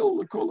 Beis Hillel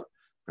lekola.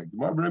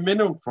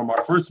 From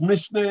our first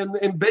Mishnah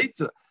in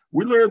Beitza,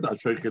 we learned that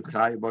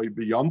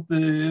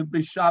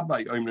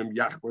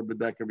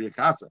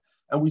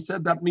and we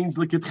said that means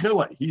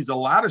likitchila. He's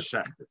allowed to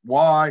shecht it.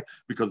 Why?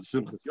 Because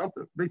of Simchas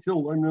Yontev.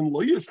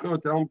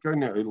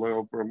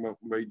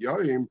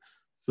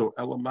 So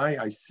Elamai,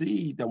 I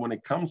see that when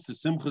it comes to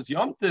Simchas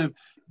Yontev,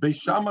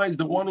 Beis Shammai is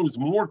the one who's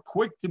more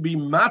quick to be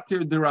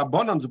matir the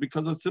Rabbanans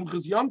because of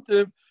Simchas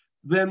Yontev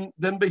than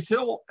Beis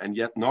Hillel, and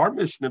yet in our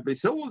Mishnah,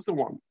 Beis Hillel is the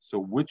one. So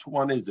which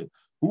one is it?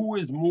 Who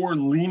is more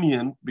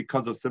lenient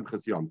because of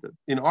Simchas Yontev?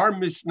 In our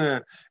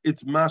Mishnah,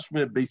 it's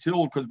Mashmeh Beis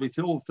Hillel, because Beis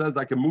Hillel says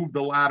I can move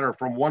the ladder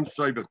from one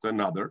shayvach to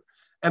another,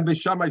 and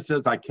Beis Shammai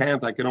says I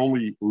can't, I can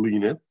only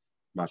lean it.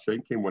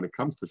 Mashen came when it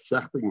comes to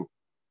shechting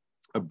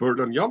a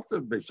bird on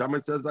Yontev, Beis Shammai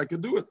says I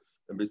can do it,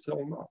 and Beis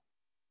Hillel not.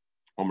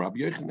 Rabbi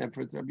Yochanan,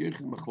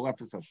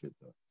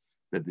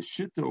 that the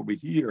shitta over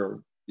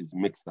here is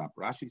mixed up.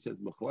 Rashi says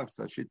Mechlef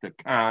Sashita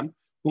Kan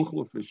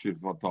Huchlef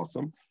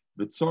Shivatasam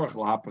the Tzorach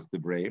Lahapach the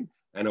Brain,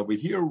 and over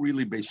here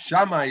really Beis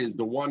Shammai is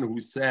the one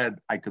who said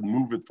I could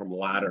move it from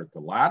ladder to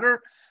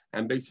ladder,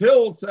 and Beis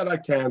Hillel said I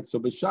can't. So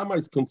Beis Shammai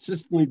is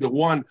consistently the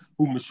one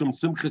who Mishum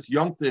Simchas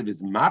Yontev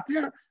is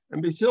matir,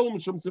 and Beis Hillel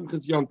Mishum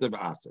Simchas Yontev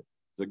aser.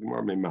 The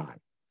Gemara Memai.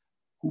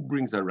 Who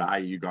brings a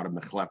raya? You got a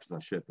mechlef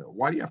zashita.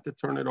 Why do you have to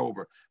turn it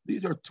over?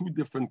 These are two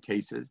different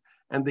cases,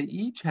 and they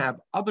each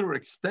have other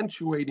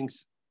extenuating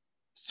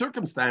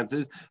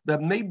circumstances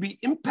that may be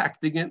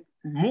impacting it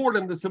more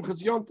than the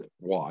Simchas Yontif.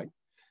 Why?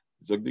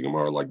 Zog the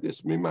Gemara like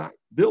this, Mimai.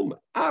 Dilma.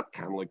 You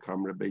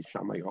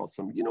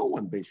know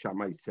when Beis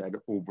Shammai said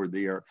over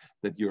there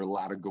that you're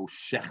allowed to go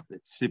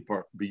shechtet,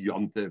 sipar,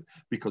 b'yontiv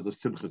because of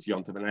Simchas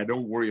Yontiv, and I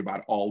don't worry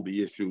about all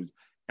the issues.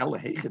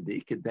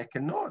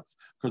 Because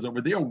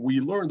over there we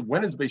learned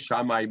when is Beis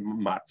Shammai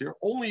matir?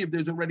 Only if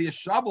there's already a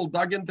shovel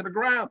dug into the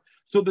ground.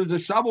 So there's a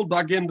shovel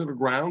dug into the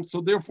ground,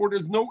 so therefore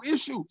there's no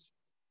issues.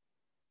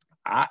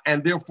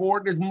 And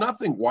therefore there's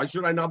nothing. Why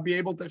should I not be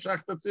able to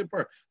shech the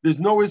tzipper? There's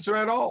no issue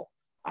at all.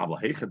 Where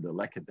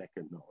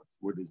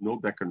there's no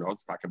decker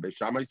notes, Taka Beis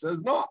Shammai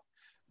says no.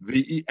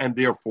 And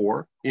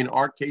therefore, in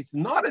our case,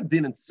 not a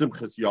din in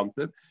Simchas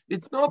Yontiv.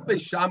 It's not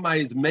Beis Shammai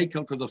is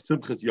mekel because of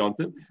Simchas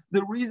Yontiv.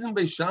 The reason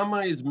Beis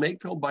Shammai is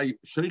mekel by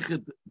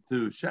sheichet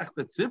to shech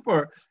the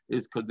tzipper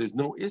is because there's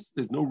no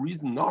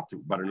reason not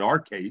to. But in our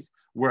case,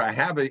 where I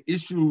have an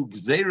issue,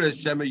 gzeira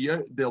shema,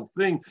 they'll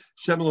think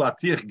shema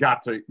latich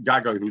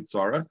gagay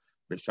hutzara.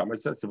 Beis Shammai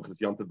says Simchas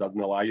Yontiv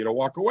doesn't allow you to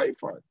walk away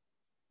from it.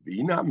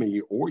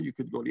 V'inami, or you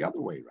could go the other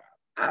way around.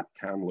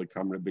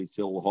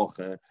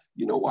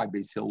 You know why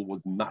Beis Hill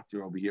was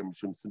matir over here?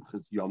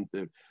 Simchas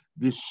Yontiv.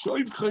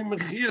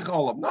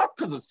 Not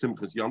because of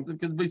Simchas Yontiv,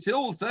 because Beis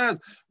Hill says,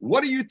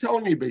 "What are you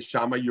telling me, Beis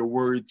Shammai? Your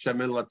word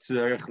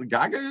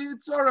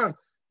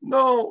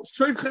no,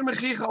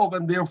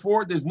 and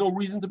therefore there's no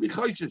reason to be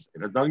chayshish.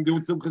 It has nothing to do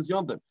with Simchas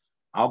Yontiv.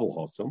 Abel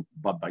Hossam,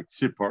 but by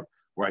Tzipar,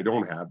 where I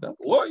don't have that,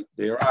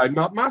 there I'm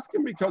not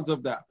masking because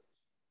of that."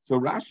 So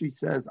Rashi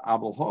says, the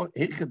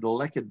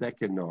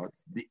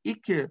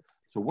ikke.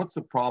 So what's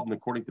the problem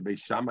according to Beis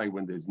Shammai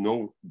when there's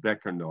no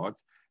decker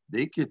knots?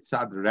 The ikke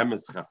tzad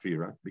remes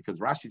chafira, because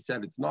Rashi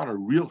said it's not a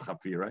real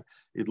chafira,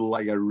 it's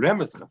like a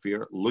remes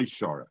chafira,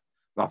 loishara.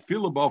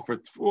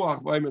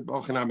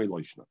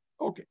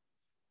 Okay.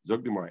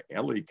 Zogdimar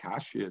Eli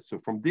kasha. So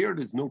from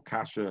there's no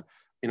kasha.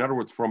 In other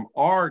words, from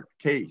our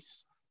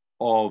case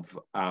of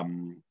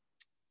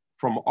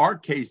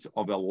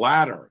a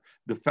ladder,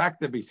 the fact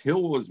that Beis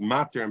Hill was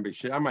matir and Beis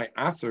Shammai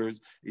asers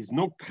is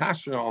no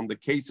kasha on the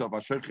case of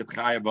Asher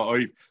Chaya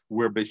Ba'oif,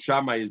 where Beis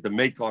Shammai is the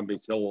mekel and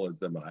Beis Hill is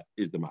the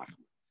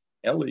machmer.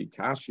 Eli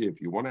kasha, if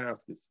you want to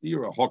ask a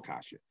stira, ho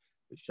kasha.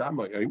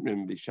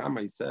 Beis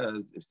Shammai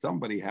says if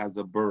somebody has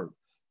a bird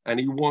and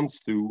he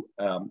wants to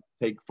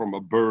take from a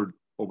bird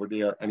over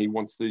there and he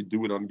wants to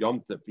do it on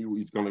Yontif,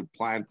 he's going to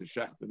plan to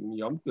shecht it in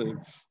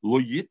Yontif, lo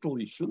yitl,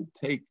 he shouldn't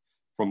take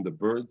from the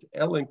birds,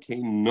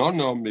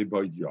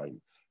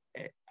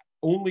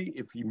 only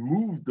if he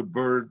moved the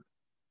bird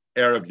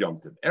Erev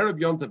Yontiv. Erev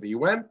Yontiv, he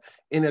went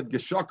and had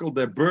geshackelt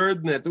the bird,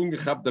 and had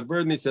ungechapt the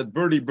bird, and he said,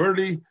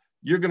 birdie,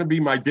 you're going to be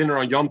my dinner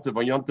on Yontiv.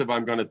 On Yontiv,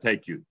 I'm going to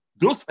take you.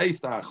 Dus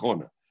heist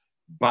achona.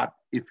 But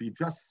if he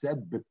just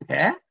said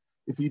bepeh,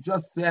 if he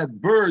just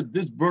said bird,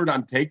 this bird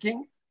I'm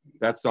taking,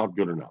 that's not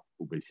good enough.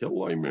 He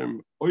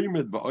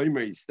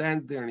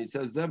stands there and he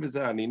says,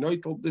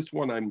 this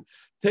one I'm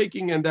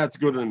taking, and that's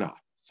good enough.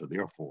 So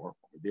therefore,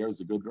 there's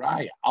a good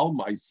raya.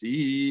 I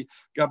see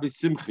Gabi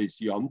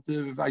Simchis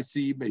Yontiv, I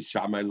see Beis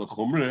Shammai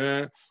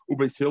lechumre,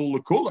 Beis Hill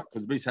lekula,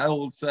 because Beis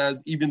Hill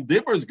says even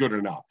dibber is good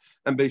enough,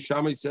 and Beis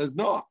Shammai says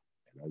no.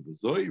 And I was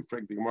so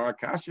frank the Gemara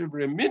kasher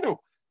v'reminu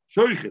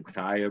shoichet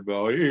chaya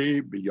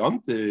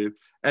b'yontiv,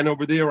 and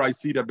over there I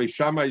see that Beis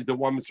Shammai is the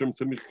one from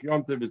Simchis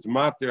Yontiv is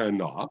matir and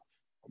not.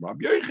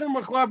 Rabbi Yochanan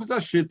machlav is a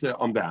shitta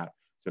on that.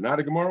 So now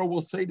the Gemara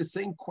will say the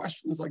same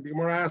questions like the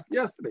Gemara asked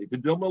yesterday.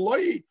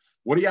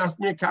 What do you ask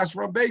me a kash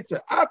from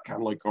Beitza?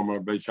 Can like come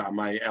Beis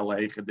Shammai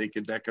eleicha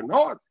deker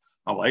nots.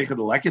 Eleicha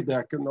the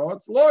deker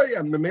nots. Loy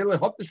and the mele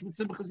hotish with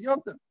Simchas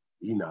Yontiv.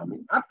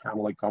 Inami. Can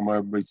like come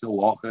Beis Hill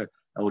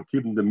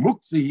elakibim the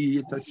muktzah.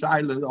 It's a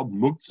shaila of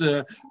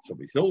muktzah. So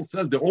Beis Hill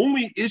says the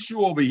only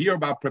issue over here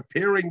about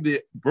preparing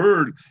the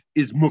bird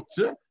is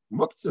muktzah.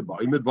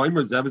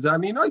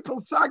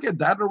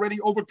 That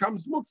already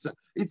overcomes muktzah.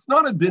 It's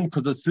not a din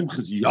because of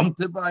Simchas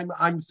Yontiv.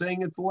 I'm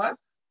saying it's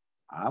less.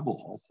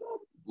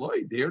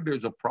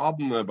 There's a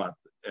problem about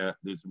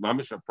there's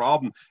mamish a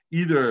problem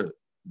either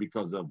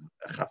because of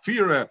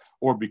chafira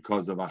or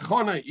because of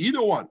achana,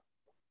 either one.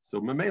 So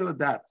memela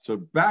that. So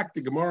back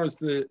to Gemara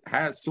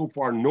has so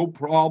far no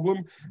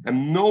problem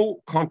and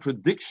no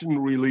contradiction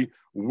really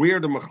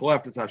where the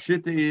machlefes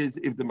hashita is,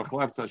 if the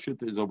machlefes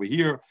hashita is over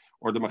here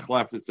or the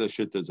machlefes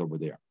hashita is over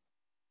there.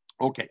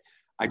 Okay,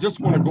 I just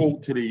want to go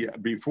to the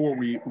before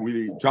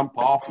we jump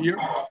off here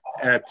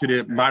to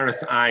the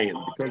Maris Ayin,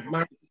 because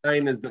Maris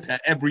Ayin is the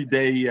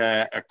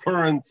everyday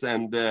occurrence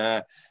and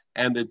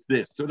it's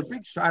this. So the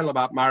big shaila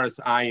about Maris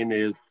Ayin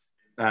is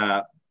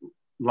la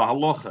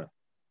halacha.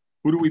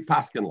 Who do we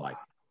paskin like?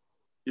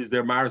 Is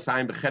there Maris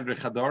Ayin b'chedrei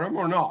chadorim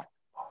or not?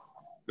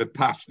 The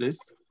pashtis.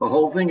 The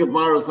whole thing of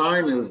Maris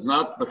Ayin is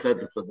not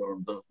b'chedrei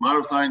chadorim. The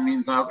Maris Ayin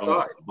means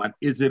outside. But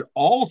is it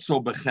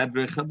also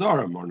b'chedrei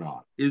chadorim or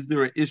not? Is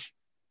there an issue?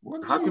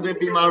 How could it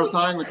be Maris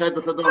Ayin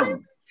b'chedrei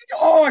chadorim?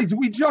 Always,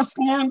 we just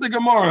learned the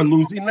Gemara,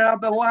 Lucy. Now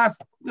the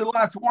last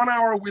 1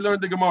 hour we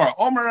learned the Gemara.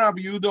 Omer Rav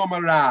Yehuda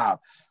Omer Rav.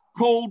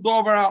 Kol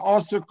dover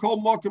ha'aser,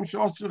 kol mokem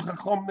she'aser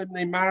chacham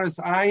mibnei maris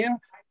ayin,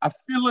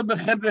 afila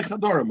b'chedrei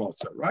chadorim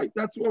aser. Right?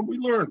 That's what we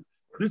learned.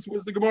 This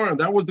was the Gemara.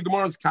 That was the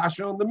Gemara's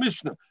kasha on the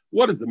Mishnah.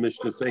 What is the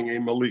Mishnah saying? A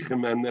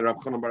Malichim and Rav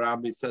Chanan bar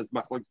Abba says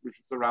machlokes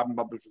b'shus Rabbim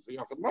b'shus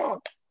Yochad Ma.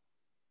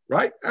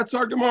 Right? That's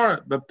our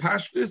Gemara. But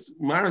Pashtus,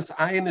 Maris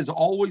Ayin is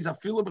always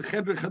afila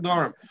b'chedrei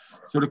chadorim.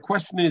 So the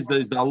question is the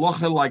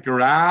halacha like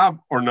Rav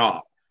or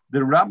not? The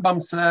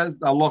Rambam says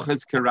the halacha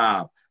is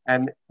Karav,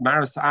 and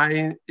Maris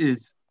Ayin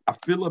is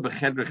afila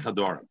b'chedrei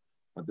chadorim.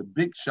 But the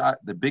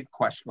big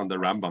question on the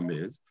Rambam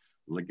is,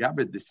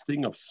 Legabe, this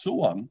thing of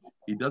Sulam,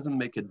 he doesn't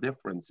make a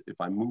difference if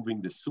I'm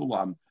moving the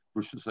Sulam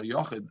b'shus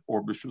Yochid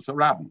or b'shus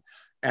Rabbim.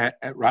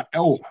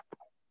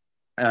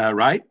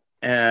 Right?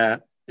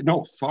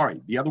 No,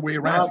 sorry, the other way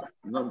around.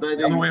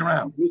 The other way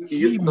around.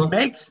 He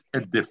makes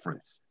a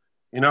difference.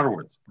 In other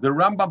words, the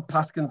Rambam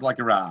paskins like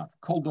a Rav.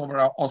 Kol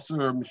dover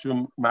osur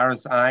mishum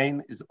maris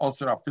ayin is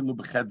osur afilu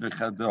b'chedrei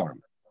chadorim.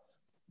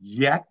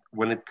 Yet,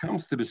 when it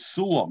comes to the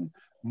Sulam,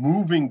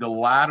 moving the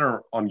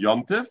ladder on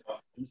Yom Tov,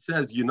 he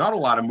says you're not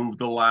allowed to move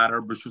the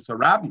ladder b'shus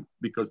Rabbim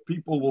because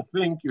people will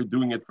think you're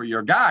doing it for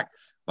your gag.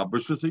 But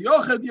b'shus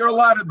Yochid, you're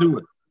allowed to do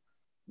it.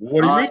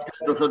 What do you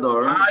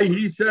mean?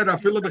 He said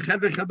afilu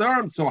b'chedrei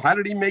chadorim. So how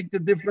did he make the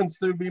difference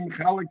to be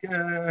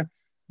mechalik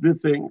the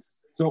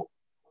things?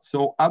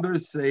 So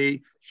others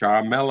say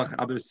Shara Melech.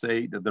 Others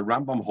say that the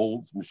Rambam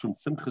holds mishum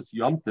simchas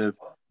Yom Tov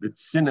that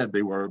sinna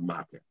they were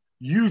matir.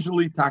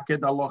 Usually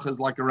taked halacha is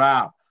like a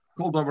Rav.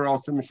 Called over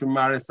also mishum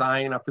maris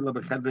ayin afilu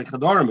b'chedrei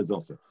chadorim is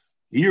also.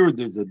 Here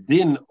there's a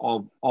din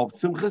of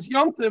simchas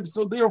Yom Tov,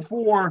 so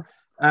therefore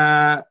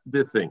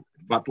the thing.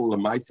 But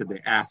Lamaisa they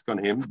ask on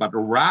him. But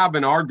Rav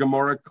in our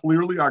Gemara,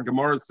 clearly our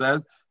Gemara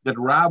says that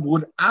Rav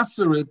would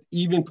answer it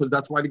even because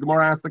that's why the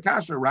Gemara asked the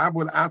kasha. Rav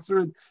would answer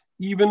it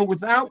even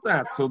without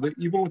that. So that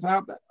even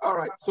without that, all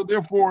right. So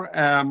therefore,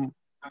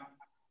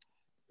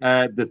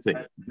 the thing,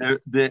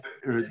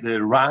 the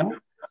Ran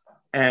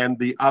and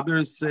the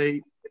others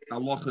say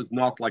halacha is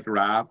not like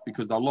Rav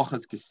because the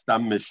halacha is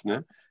Stam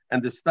Mishnah,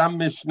 and the Stam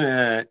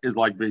Mishnah is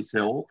like Beis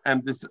Hill,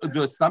 and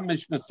the Stam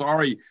Mishnah,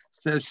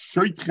 says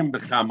shoitchim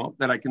b'chama,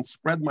 that I can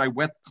spread my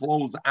wet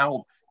clothes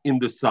out in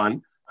the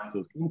sun.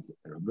 So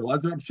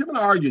Rav Shimon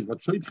argues, but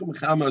shoitchim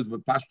b'chama is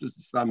with Pashtus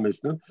Stam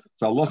Mishnah,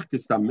 so halacha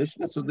is Stam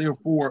Mishnah, so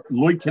therefore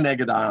loy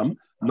keneged am,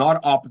 not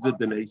opposite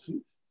the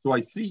nation. So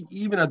I see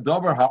even a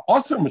davar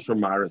ha'aser mishum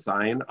maris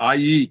ayin,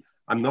 i.e.,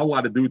 I'm not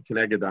allowed to do it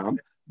keneged am.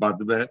 But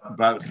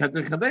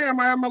Chedrei Chadorim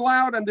I am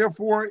allowed, and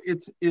therefore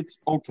it's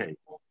okay.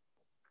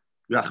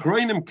 The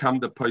Achronim come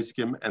to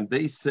Poskim, and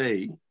they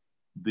say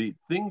the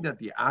thing that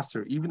the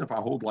Aser, even if I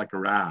hold like a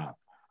Rav,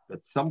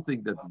 that's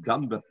something that's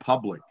done by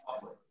public,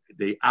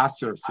 they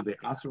Aser, so the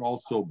Aser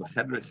also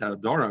Chedrei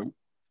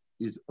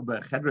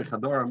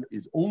Chadorim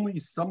is only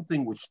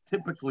something which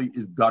typically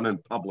is done in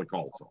public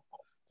also.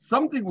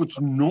 Something which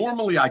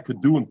normally I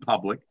could do in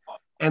public,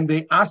 and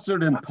they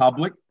Asered in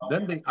public,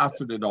 then they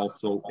Asered it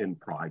also in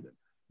private.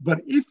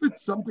 But if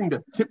it's something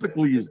that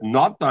typically is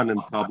not done in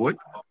public,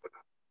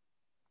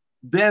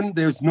 then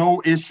there's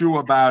no issue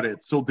about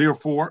it. So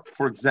therefore,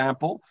 for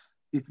example,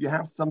 if you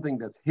have something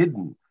that's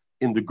hidden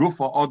in the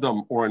Gufa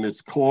Adam or in his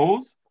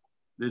clothes,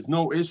 there's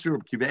no issue.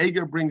 Kiva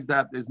Eger brings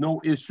that. There's no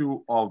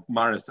issue of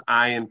Maris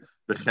Ayin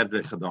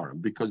b'chedrei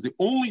chadorim, because the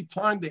only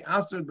time they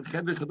aser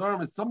b'chedrei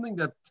chadorim is something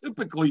that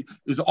typically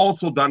is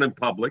also done in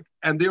public,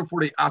 and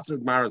therefore they aser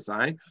Maris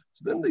Ayin.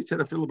 So then they said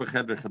afilu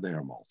b'chedrei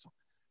chadorim also.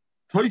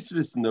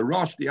 Tosfos and the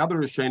Rosh, the other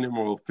Rishonim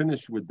will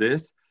finish with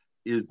this.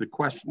 Is the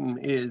question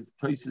is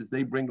Tosfos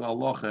they bring la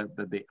halacha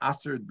that they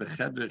asered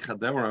b'chedrei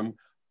chadorim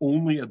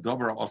only a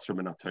davar aser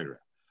min haTorah.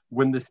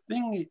 When this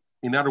thing,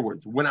 in other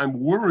words, when I'm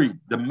worried,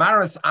 the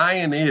maras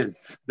ayin is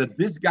that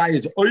this guy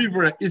is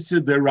over iser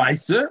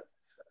deraisa,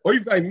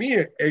 over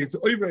mir is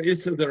over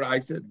iser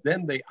deraisa,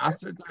 then they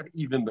aser that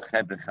even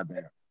b'chedrei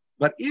chadorim.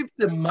 But if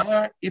the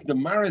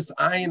maras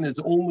ayin is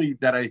only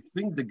that I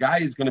think the guy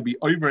is going to be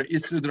over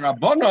iser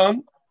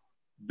derabanan,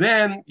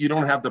 then you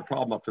don't have the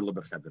problem of Philip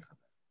B'chedrei.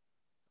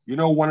 You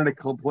know, one of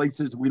the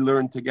places we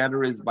learn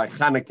together is by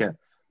Chanukah,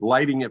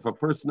 lighting. If a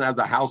person has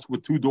a house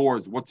with two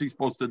doors, what's he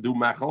supposed to do,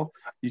 Mechel?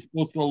 He's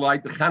supposed to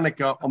light the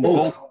Chanukah on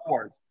both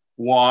doors.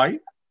 Why?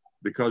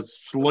 Because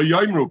Shlo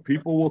Yomru,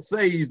 people will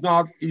say he's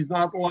not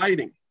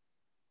lighting.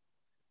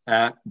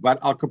 But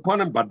Al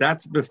Kaponim, but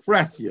that's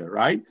Befresia,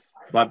 right?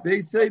 But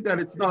they say that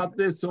it's not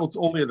this, so it's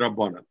only a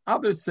Rabbanan.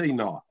 Others say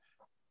no.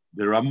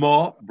 The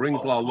Ramah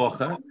brings La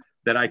Locha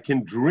that I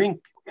can drink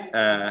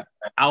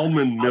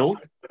almond milk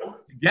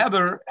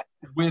together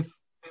with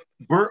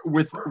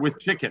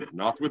chicken,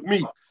 not with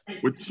meat.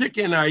 With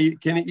chicken, I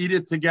can eat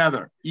it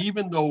together,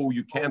 even though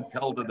you can't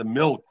tell that the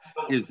milk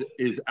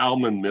is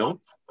almond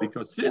milk,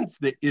 because since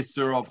the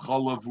Isser of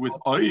Chalav with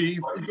Oif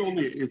is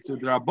only Isser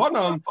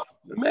Drabanan,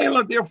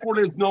 therefore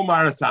there's no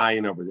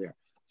Marasayin over there.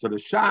 So the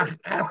Shach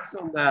asks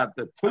on that.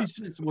 The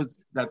Tosfos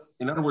was that,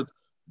 in other words,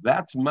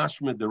 that's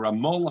mashma. The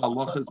Ramol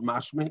Allah is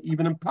mashma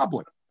even in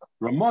public.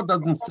 Ramah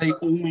doesn't say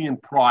only in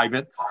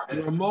private.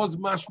 Ramah's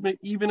mashma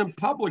even in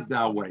public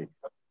that way.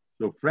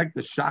 So frek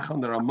the shach on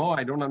the Ramah,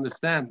 I don't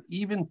understand.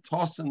 Even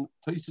Tosis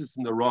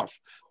in the Rosh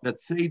that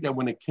say that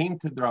when it came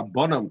to the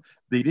Rabbanim,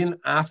 they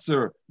didn't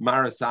answer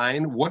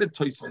Marasayin. What did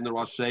Tosis in the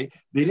Rosh say?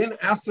 They didn't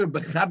answer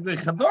Bechadre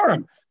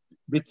Chadorim.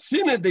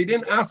 B'tzina, they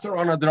didn't answer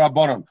on a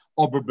Rabbanim.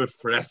 Ober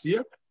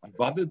Befresia,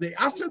 but they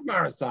answered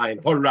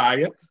Marasayin.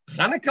 Horaya,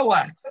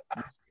 Chanekalech.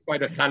 By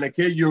the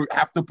Chanukah, you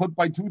have to put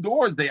by two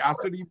doors. They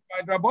asked it even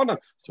by Rabbanim.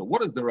 So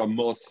what does the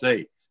Ramah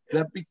say?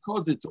 That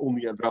because it's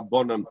only a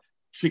Rabbanim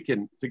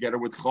chicken together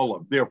with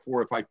cholov.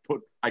 Therefore, if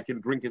I can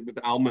drink it with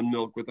almond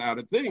milk without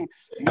a thing.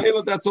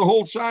 That's a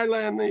whole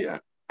shaila and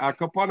the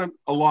akapanim.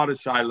 A lot of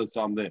shailas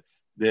on the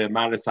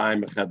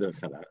manasayim b'cheder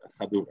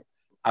chadura.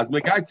 As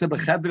megaitze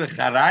b'cheder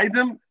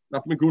charaydim,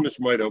 not megunish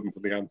moed open for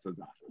the answers.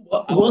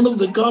 One of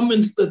the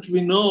comments that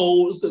we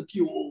know is that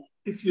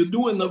if you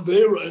do an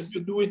avera and you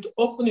do it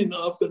often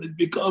enough, and it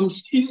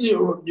becomes easier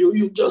on you,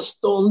 you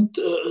just don't.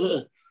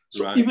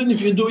 So right. Even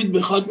if you do it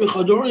b'chad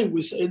b'chadorim,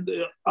 we said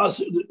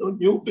acid on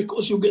you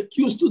because you get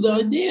used to the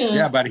idea.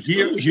 Yeah, but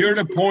here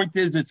the point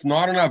is it's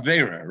not an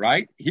avera,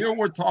 right? Here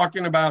we're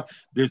talking about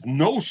there's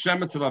no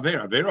shemetz of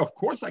avera. Avera, of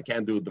course, I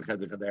can't do it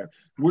b'chad b'chadorim.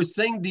 We're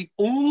saying the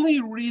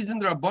only reason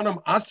the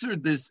Rabbanim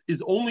assered this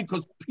is only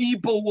because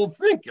people will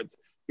think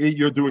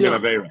you're doing an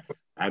avera,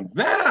 and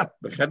that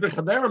b'chad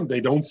b'chadorim they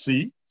don't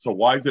see. So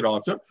why is it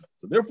asser?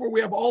 So therefore,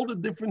 we have all the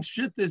different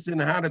shittas in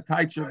how to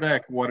teach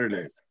back what it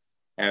is.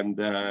 And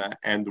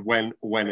when